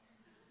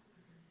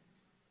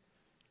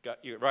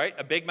 Got you, right?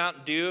 A big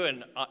Mountain Dew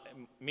and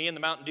me and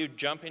the Mountain Dew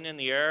jumping in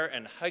the air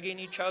and hugging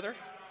each other.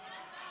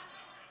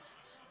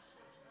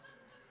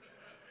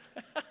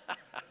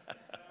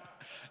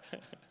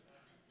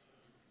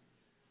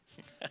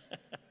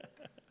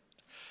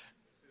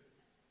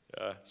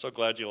 So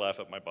glad you laugh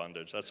at my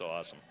bondage. That's so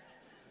awesome.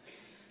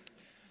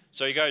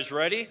 So you guys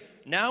ready?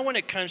 Now when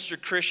it comes to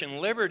Christian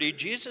liberty,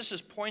 Jesus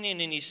is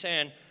pointing and he's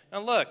saying,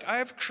 now look, I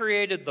have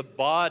created the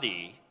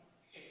body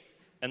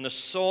and the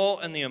soul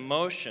and the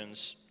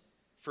emotions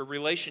for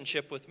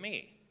relationship with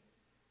me.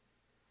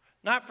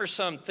 Not for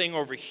something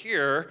over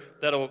here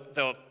that'll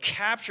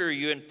capture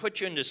you and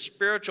put you into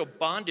spiritual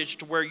bondage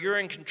to where you're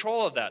in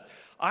control of that.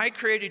 I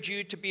created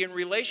you to be in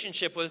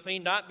relationship with me,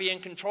 not be in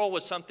control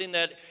with something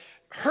that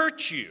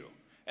hurts you.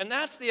 And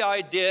that's the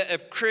idea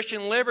of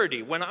Christian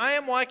liberty. When I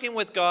am walking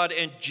with God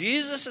and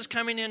Jesus is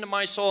coming into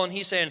my soul and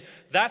he's saying,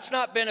 that's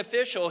not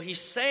beneficial, he's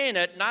saying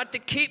it not to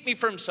keep me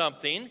from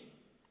something,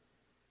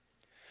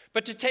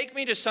 but to take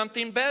me to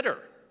something better.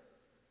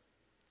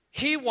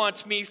 He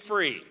wants me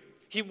free.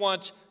 He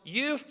wants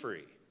you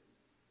free.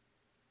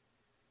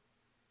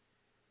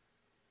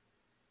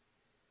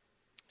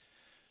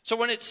 So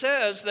when it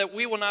says that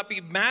we will not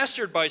be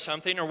mastered by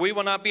something or we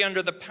will not be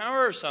under the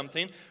power of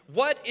something,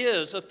 what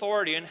is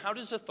authority and how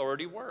does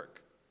authority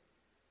work?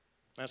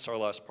 That's our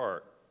last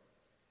part.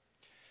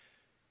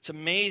 It's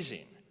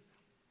amazing.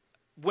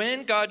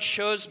 When God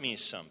shows me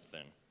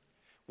something,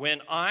 when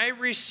I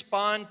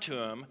respond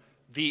to him,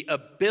 the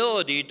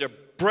ability to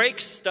break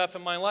stuff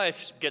in my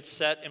life gets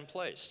set in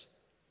place.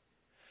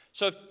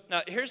 So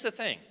now here's the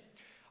thing.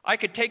 I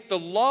could take the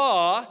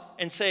law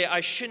and say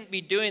I shouldn't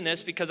be doing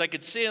this because I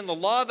could see in the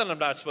law that I'm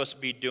not supposed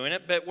to be doing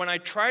it, but when I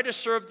try to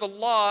serve the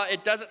law,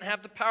 it doesn't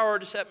have the power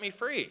to set me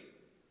free.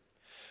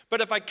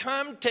 But if I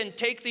come and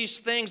take these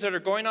things that are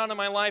going on in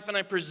my life and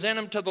I present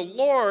them to the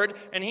Lord,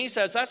 and he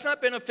says, that's not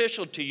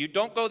beneficial to you,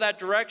 don't go that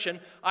direction,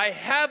 I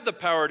have the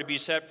power to be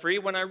set free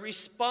when I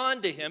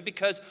respond to him,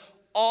 because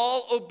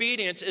all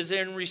obedience is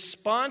in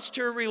response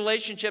to a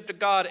relationship to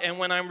God. And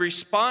when I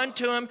respond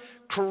to him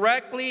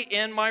correctly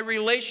in my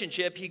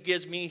relationship, he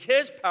gives me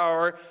his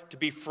power to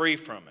be free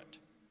from it.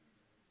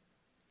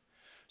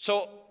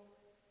 So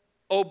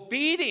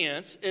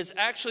obedience is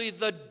actually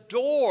the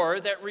door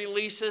that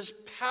releases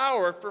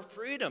power for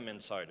freedom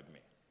inside of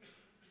me.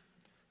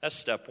 That's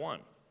step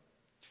one.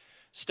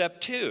 Step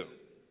two.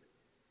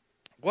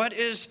 What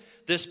is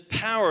this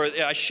power?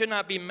 I should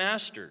not be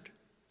mastered.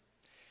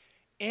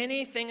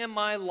 Anything in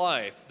my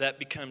life that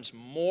becomes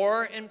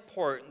more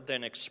important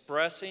than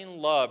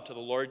expressing love to the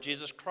Lord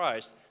Jesus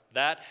Christ,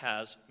 that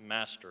has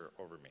master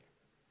over me.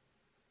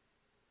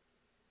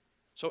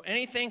 So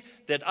anything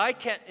that I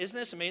can't, isn't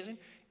this amazing?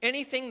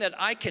 Anything that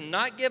I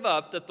cannot give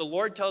up that the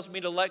Lord tells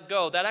me to let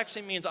go, that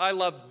actually means I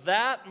love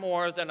that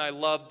more than I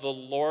love the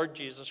Lord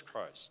Jesus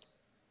Christ.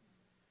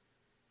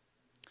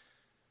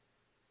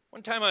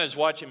 One time I was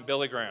watching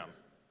Billy Graham,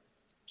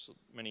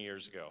 many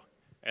years ago.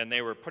 And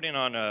they were putting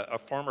on a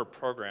former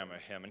program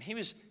of him. And he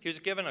was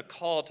given a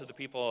call to the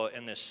people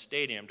in this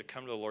stadium to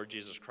come to the Lord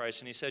Jesus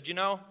Christ. And he said, you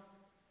know,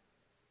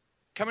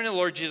 coming to the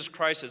Lord Jesus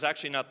Christ is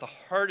actually not the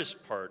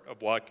hardest part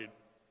of walking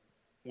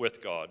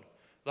with God.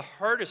 The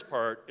hardest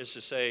part is to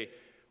say,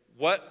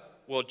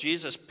 what will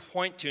Jesus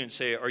point to and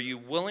say, are you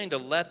willing to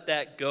let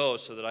that go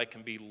so that I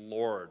can be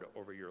Lord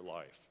over your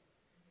life?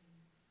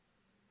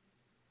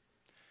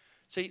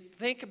 See,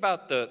 think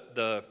about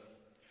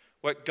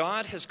what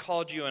God has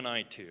called you and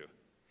I to.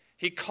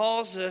 He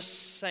calls us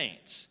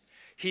saints.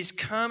 He's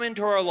come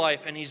into our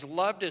life and he's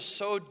loved us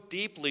so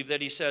deeply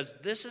that he says,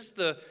 this is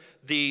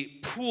the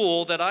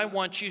pool that I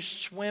want you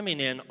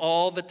swimming in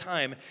all the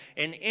time.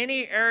 In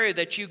any area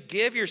that you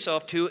give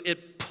yourself to,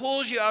 it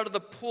pulls you out of the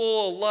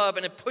pool of love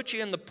and it puts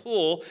you in the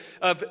pool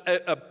of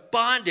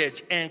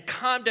bondage and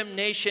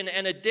condemnation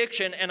and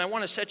addiction. And I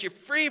want to set you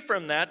free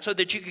from that so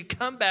that you can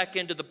come back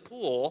into the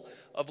pool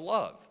of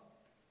love.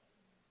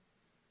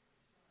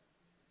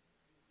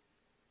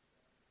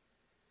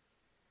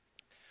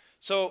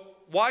 So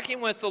walking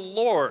with the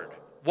Lord,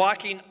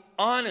 walking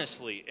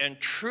honestly and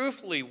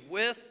truthfully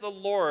with the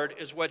Lord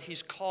is what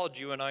he's called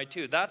you and I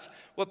to. That's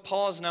what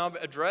Paul is now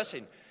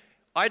addressing.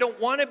 I don't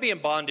want to be in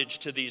bondage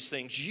to these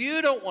things.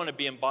 You don't want to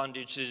be in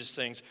bondage to these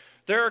things.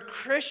 There are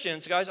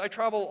Christians, guys, I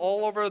travel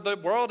all over the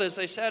world, as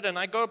they said, and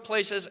I go to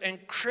places,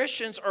 and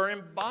Christians are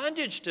in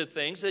bondage to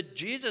things that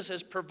Jesus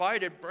has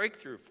provided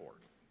breakthrough for.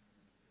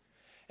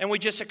 And we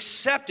just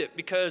accept it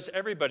because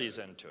everybody's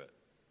into it.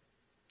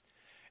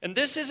 And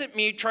this isn't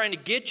me trying to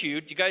get you,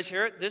 do you guys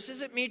hear it? This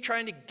isn't me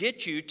trying to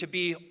get you to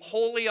be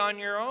holy on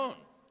your own.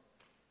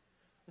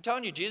 I'm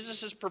telling you,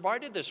 Jesus has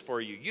provided this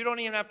for you. You don't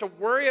even have to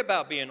worry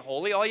about being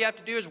holy. All you have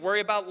to do is worry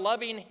about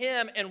loving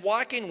him and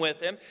walking with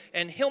him,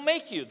 and he'll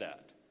make you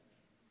that.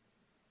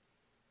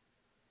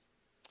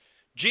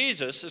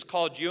 Jesus has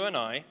called you and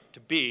I to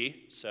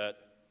be set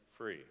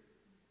free.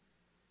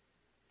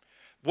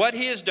 What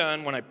he has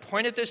done, when I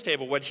point at this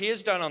table, what he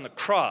has done on the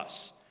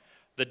cross,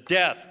 the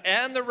death,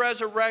 and the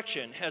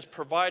resurrection has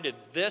provided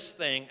this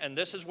thing, and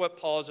this is what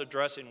Paul is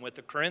addressing with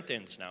the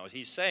Corinthians now.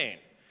 He's saying,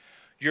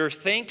 you're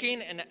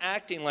thinking and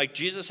acting like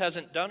Jesus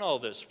hasn't done all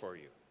this for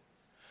you.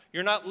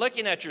 You're not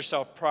looking at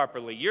yourself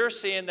properly. You're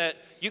seeing that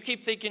you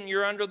keep thinking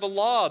you're under the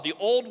law, the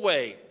old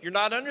way. You're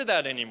not under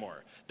that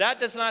anymore. That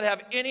does not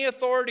have any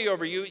authority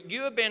over you.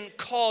 You have been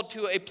called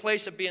to a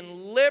place of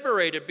being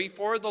liberated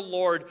before the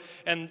Lord,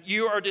 and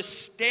you are to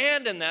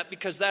stand in that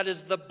because that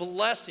is the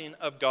blessing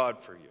of God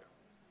for you.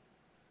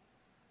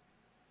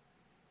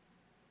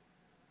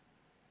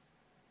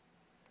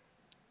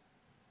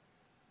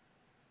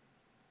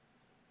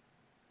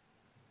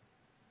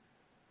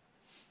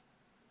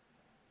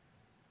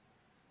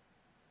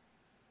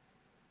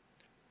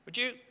 Would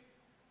you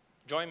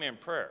join me in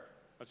prayer?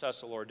 Let's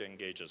ask the Lord to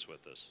engage us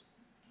with this.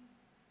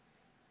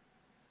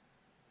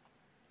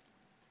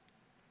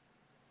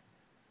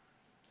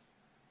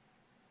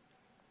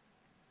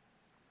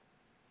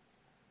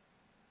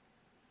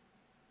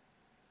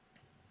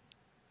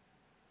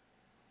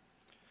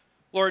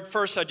 Lord,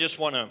 first I just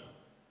want to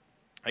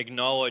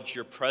acknowledge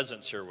your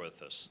presence here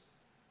with us.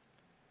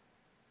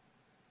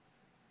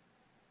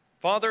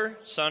 Father,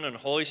 Son, and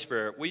Holy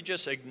Spirit, we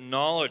just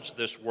acknowledge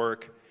this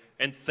work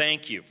and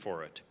thank you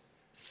for it.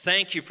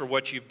 Thank you for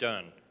what you've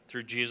done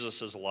through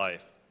Jesus'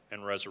 life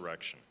and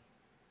resurrection.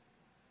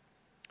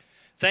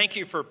 Thank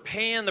you for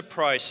paying the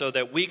price so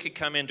that we could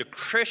come into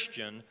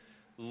Christian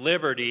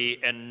liberty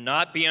and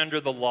not be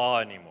under the law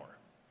anymore.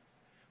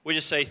 We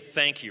just say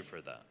thank you for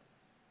that.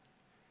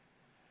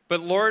 But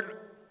Lord,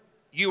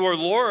 you are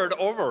Lord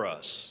over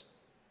us.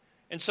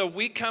 And so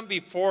we come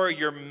before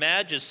your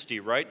majesty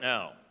right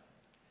now.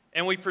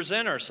 And we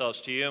present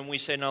ourselves to you and we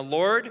say, now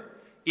Lord,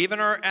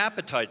 even our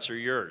appetites are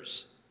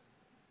yours.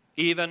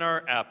 Even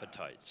our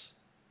appetites.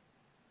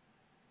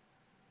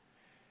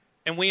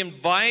 And we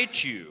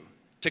invite you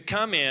to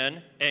come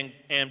in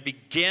and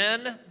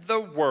begin the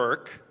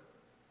work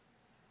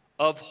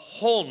of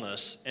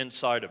wholeness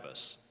inside of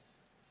us.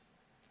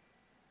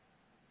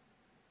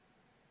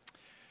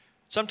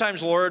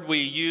 Sometimes, Lord, we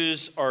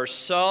use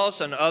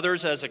ourselves and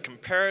others as a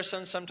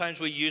comparison. Sometimes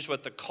we use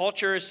what the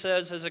culture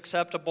says is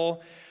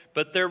acceptable.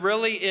 But there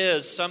really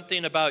is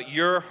something about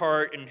your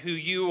heart and who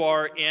you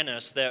are in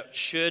us that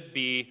should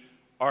be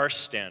our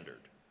standard.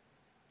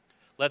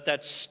 Let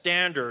that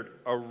standard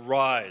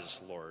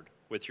arise, Lord,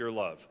 with your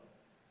love.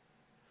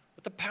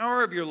 Let the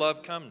power of your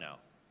love come now.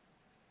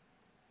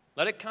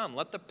 Let it come.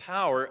 Let the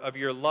power of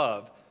your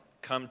love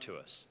come to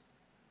us.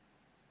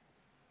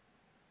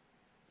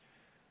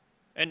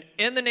 And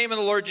in the name of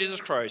the Lord Jesus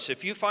Christ,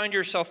 if you find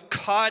yourself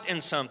caught in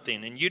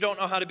something and you don't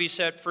know how to be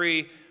set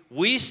free,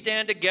 we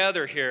stand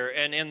together here,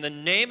 and in the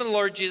name of the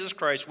Lord Jesus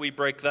Christ, we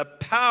break the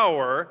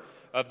power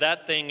of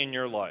that thing in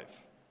your life.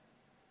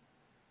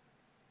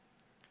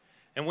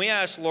 And we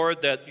ask,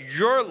 Lord, that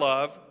your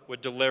love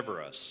would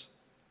deliver us.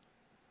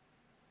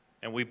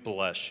 And we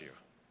bless you.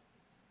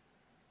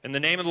 In the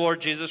name of the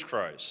Lord Jesus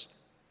Christ.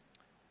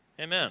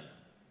 Amen.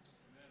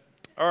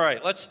 All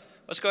right, let's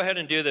go ahead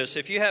and do this.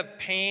 If you have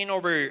pain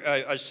over,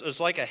 it's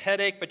like a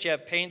headache, but you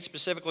have pain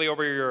specifically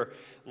over your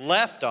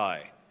left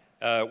eye,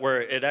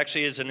 where it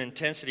actually is an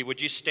intensity,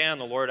 would you stand?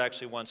 The Lord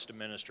actually wants to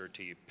minister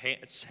to you.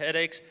 It's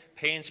headaches,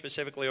 pain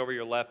specifically over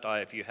your left eye,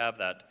 if you have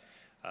that.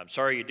 I'm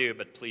sorry you do,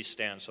 but please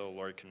stand so the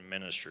Lord can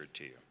minister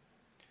to you.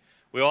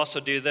 We also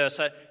do this.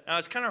 Now,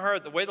 it's kind of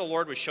hard. The way the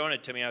Lord was showing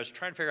it to me, I was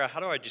trying to figure out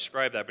how do I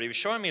describe that. But he was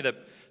showing me that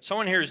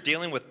someone here is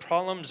dealing with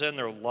problems in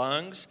their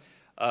lungs,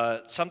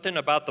 something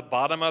about the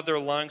bottom of their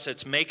lungs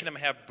that's making them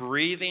have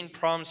breathing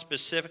problems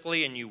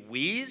specifically, and you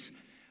wheeze.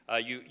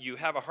 You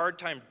have a hard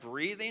time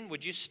breathing.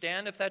 Would you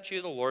stand if that's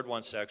you? The Lord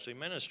wants to actually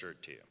minister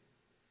to you.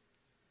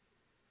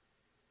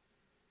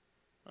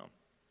 Oh,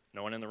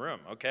 no one in the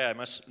room. Okay,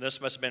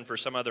 this must have been for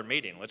some other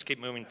meeting. Let's keep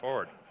moving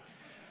forward.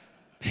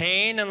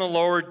 Pain in the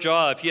lower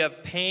jaw. If you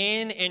have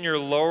pain in your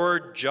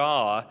lower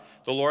jaw,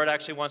 the Lord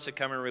actually wants to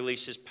come and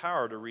release his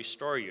power to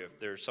restore you. If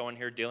there's someone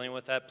here dealing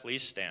with that,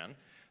 please stand.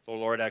 The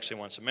Lord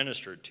actually wants to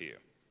minister to you.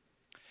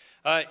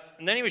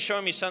 And then he was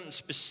showing me something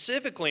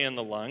specifically in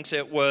the lungs.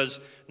 It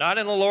was not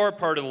in the lower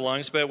part of the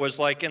lungs, but it was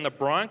like in the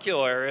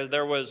bronchial area,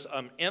 there was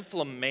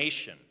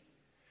inflammation.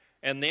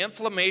 And the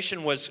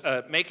inflammation was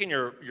making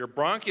your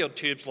bronchial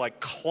tubes like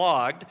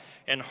clogged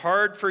and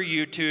hard for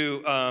you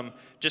to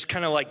just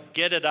kind of like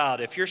get it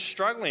out. If you're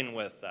struggling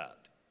with that,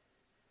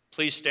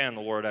 please stand.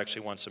 The Lord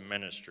actually wants to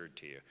minister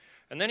to you.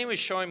 And then he was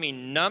showing me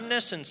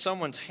numbness in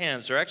someone's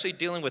hands. They're actually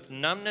dealing with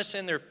numbness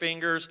in their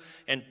fingers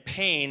and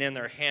pain in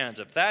their hands.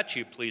 If that's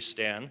you, please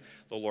stand.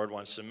 The Lord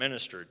wants to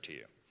minister to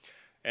you.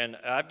 And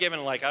I've given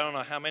I don't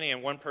know how many,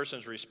 and one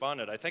person's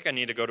responded. I think I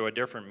need to go to a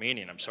different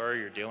meeting. I'm sorry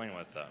you're dealing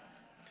with that.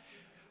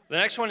 The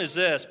next one is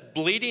this,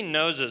 bleeding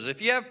noses.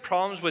 If you have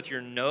problems with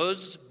your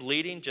nose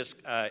bleeding just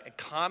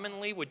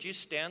commonly, would you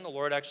stand? The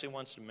Lord actually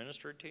wants to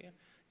minister to you.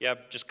 You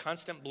have just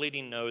constant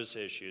bleeding nose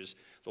issues.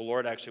 The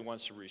Lord actually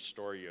wants to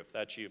restore you. If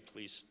that's you,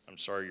 please, I'm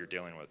sorry you're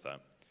dealing with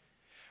that.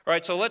 All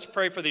right, so let's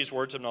pray for these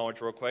words of knowledge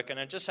real quick, and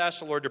I just ask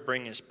the Lord to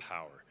bring his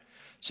power.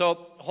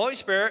 So, Holy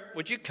Spirit,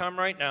 would you come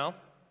right now?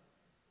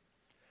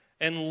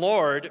 And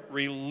Lord,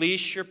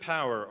 release your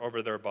power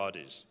over their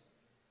bodies.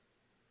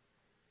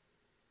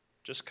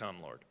 Just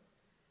come, Lord.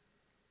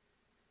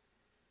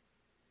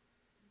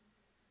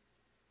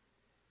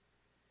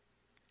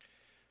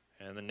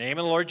 In the name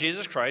of the Lord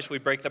Jesus Christ, we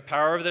break the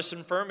power of this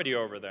infirmity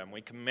over them.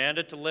 We command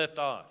it to lift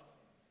off.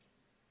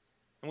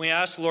 And we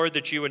ask, Lord,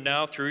 that you would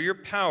now, through your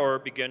power,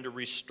 begin to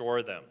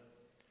restore them.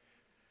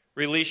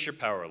 Release your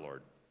power,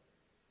 Lord.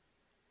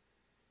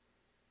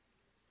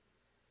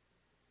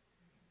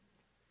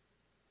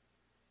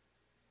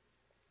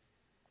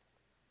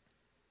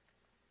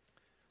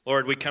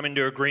 Lord, we come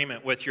into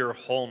agreement with your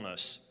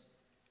wholeness.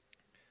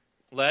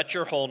 Let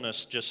your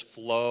wholeness just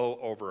flow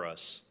over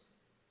us.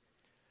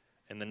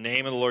 In the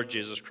name of the Lord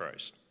Jesus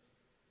Christ.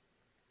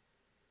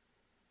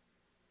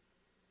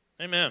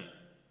 Amen.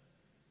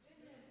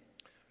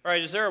 All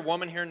right, is there a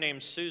woman here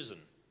named Susan?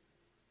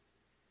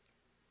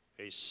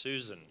 A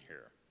Susan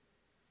here.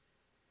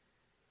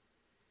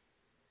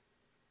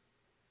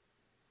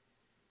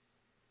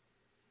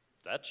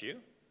 That's you?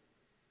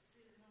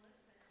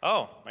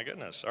 Oh, my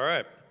goodness. All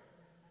right.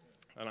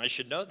 And I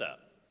should know that.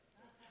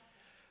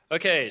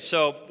 Okay,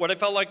 so what I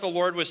felt like the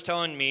Lord was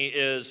telling me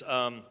is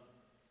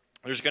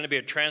there's going to be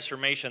a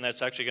transformation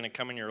that's actually going to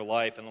come in your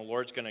life, and the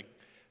Lord's going to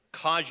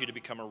cause you to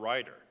become a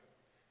writer.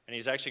 And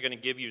he's actually going to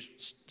give you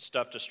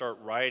stuff to start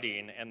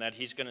writing, and that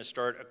he's going to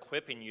start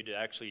equipping you to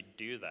actually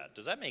do that.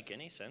 Does that make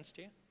any sense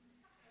to you?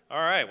 All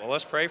right, well,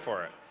 let's pray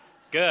for it.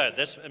 Good.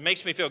 It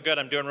makes me feel good.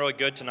 I'm doing really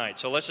good tonight.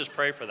 So let's just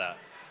pray for that.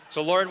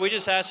 So, Lord, we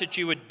just ask that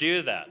you would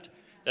do that.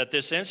 That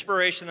this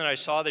inspiration that I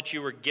saw that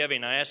you were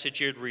giving, I ask that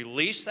you would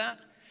release that.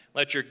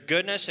 Let your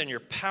goodness and your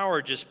power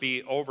just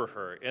be over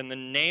her. In the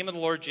name of the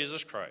Lord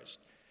Jesus Christ.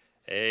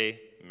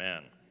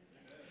 Amen.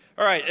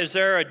 All right, is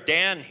there a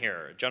Dan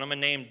here? A gentleman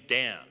named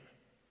Dan?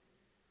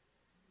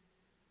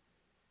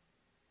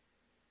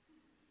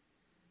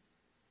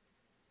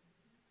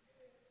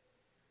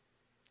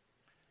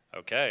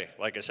 Okay,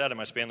 like I said, I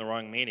must be in the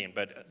wrong meeting.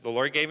 But the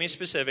Lord gave me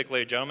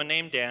specifically a gentleman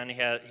named Dan.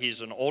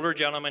 He's an older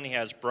gentleman. He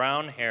has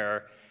brown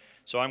hair.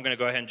 So I'm going to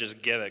go ahead and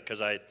just give it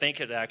because I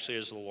think it actually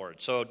is the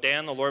Lord. So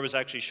Dan, the Lord was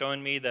actually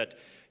showing me that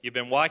you've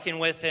been walking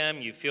with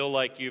him. You feel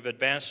like you've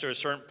advanced to a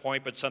certain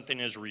point, but something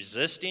is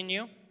resisting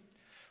you.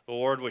 The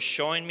Lord was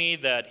showing me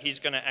that he's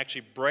going to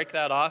actually break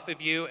that off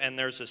of you, and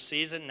there's a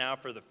season now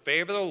for the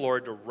favor of the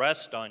Lord to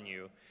rest on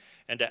you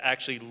and to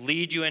actually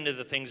lead you into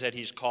the things that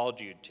he's called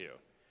you to.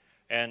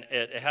 And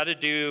it had to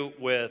do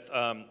with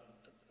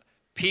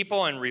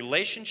people and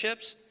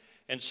relationships.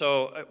 And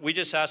so we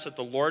just ask that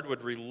the Lord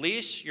would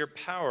release your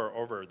power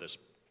over this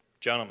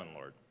gentleman,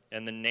 Lord.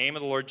 In the name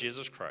of the Lord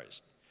Jesus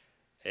Christ.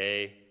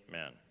 Amen.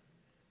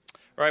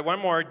 All right, one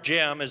more.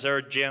 Jim. Is there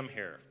a Jim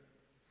here?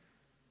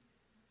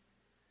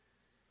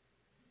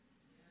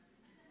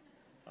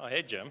 Oh,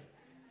 hey, Jim.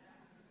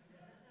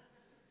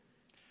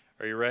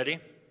 Are you ready?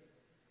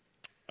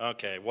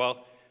 Okay,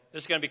 well,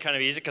 this is going to be kind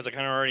of easy because I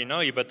kind of already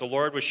know you, but the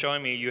Lord was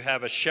showing me you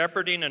have a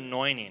shepherding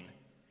anointing.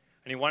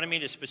 And he wanted me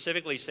to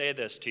specifically say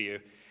this to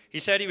you. He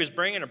said he was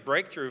bringing a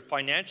breakthrough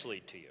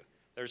financially to you.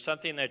 There's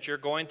something that you're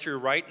going through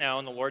right now,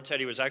 and the Lord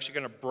said he was actually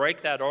going to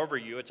break that over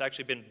you. It's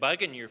actually been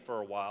bugging you for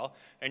a while,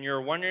 and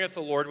you're wondering if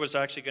the Lord was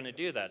actually going to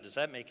do that. Does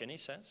that make any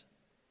sense?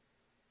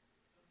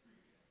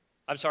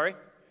 I'm sorry?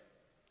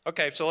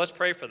 Okay, so let's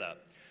pray for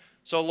that.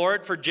 So,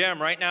 Lord, for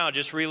Jim, right now,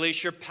 just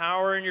release your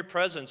power and your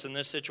presence in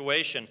this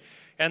situation.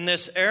 And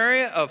this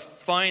area of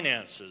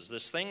finances,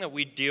 this thing that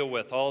we deal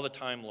with all the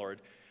time,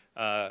 Lord,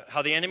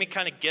 how the enemy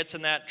kind of gets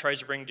in that, tries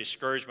to bring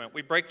discouragement.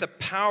 We break the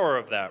power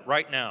of that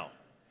right now.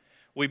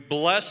 We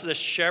bless this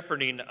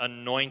shepherding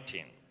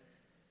anointing.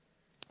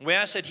 We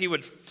ask that he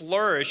would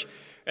flourish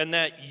and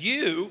that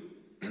you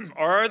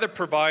are the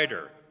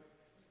provider.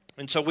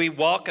 And so we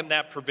welcome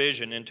that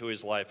provision into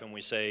his life and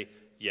we say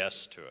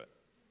yes to it.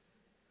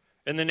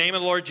 In the name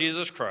of the Lord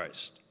Jesus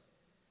Christ.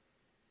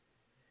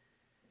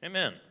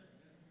 Amen.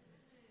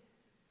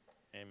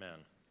 Amen.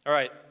 All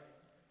right.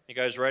 You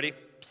guys ready?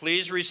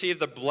 Please receive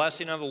the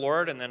blessing of the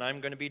Lord, and then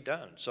I'm going to be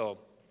done. So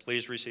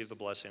please receive the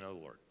blessing of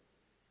the Lord.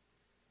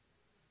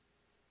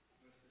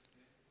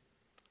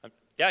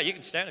 Yeah, you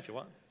can stand if you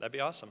want. That'd be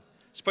awesome.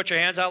 Just put your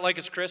hands out like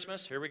it's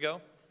Christmas. Here we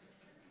go.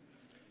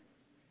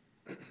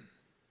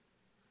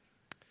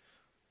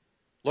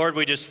 Lord,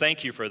 we just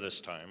thank you for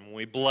this time.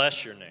 We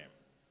bless your name.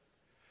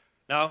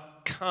 Now,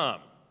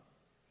 come.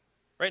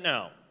 Right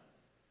now.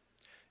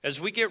 As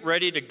we get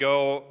ready to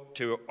go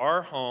to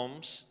our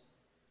homes,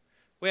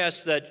 we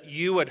ask that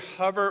you would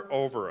hover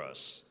over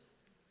us.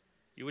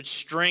 You would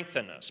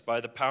strengthen us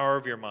by the power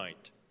of your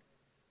might.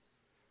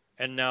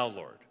 And now,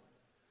 Lord,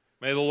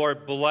 may the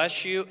Lord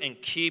bless you and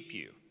keep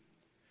you.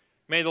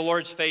 May the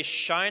Lord's face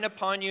shine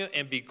upon you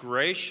and be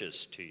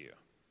gracious to you.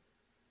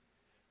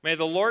 May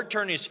the Lord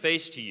turn his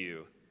face to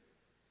you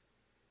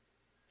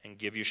and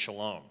give you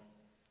shalom.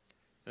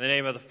 In the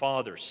name of the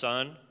Father,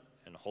 Son,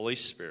 and Holy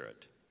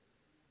Spirit.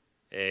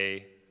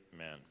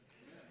 Amen.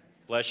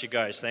 Bless you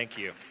guys. Thank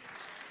you.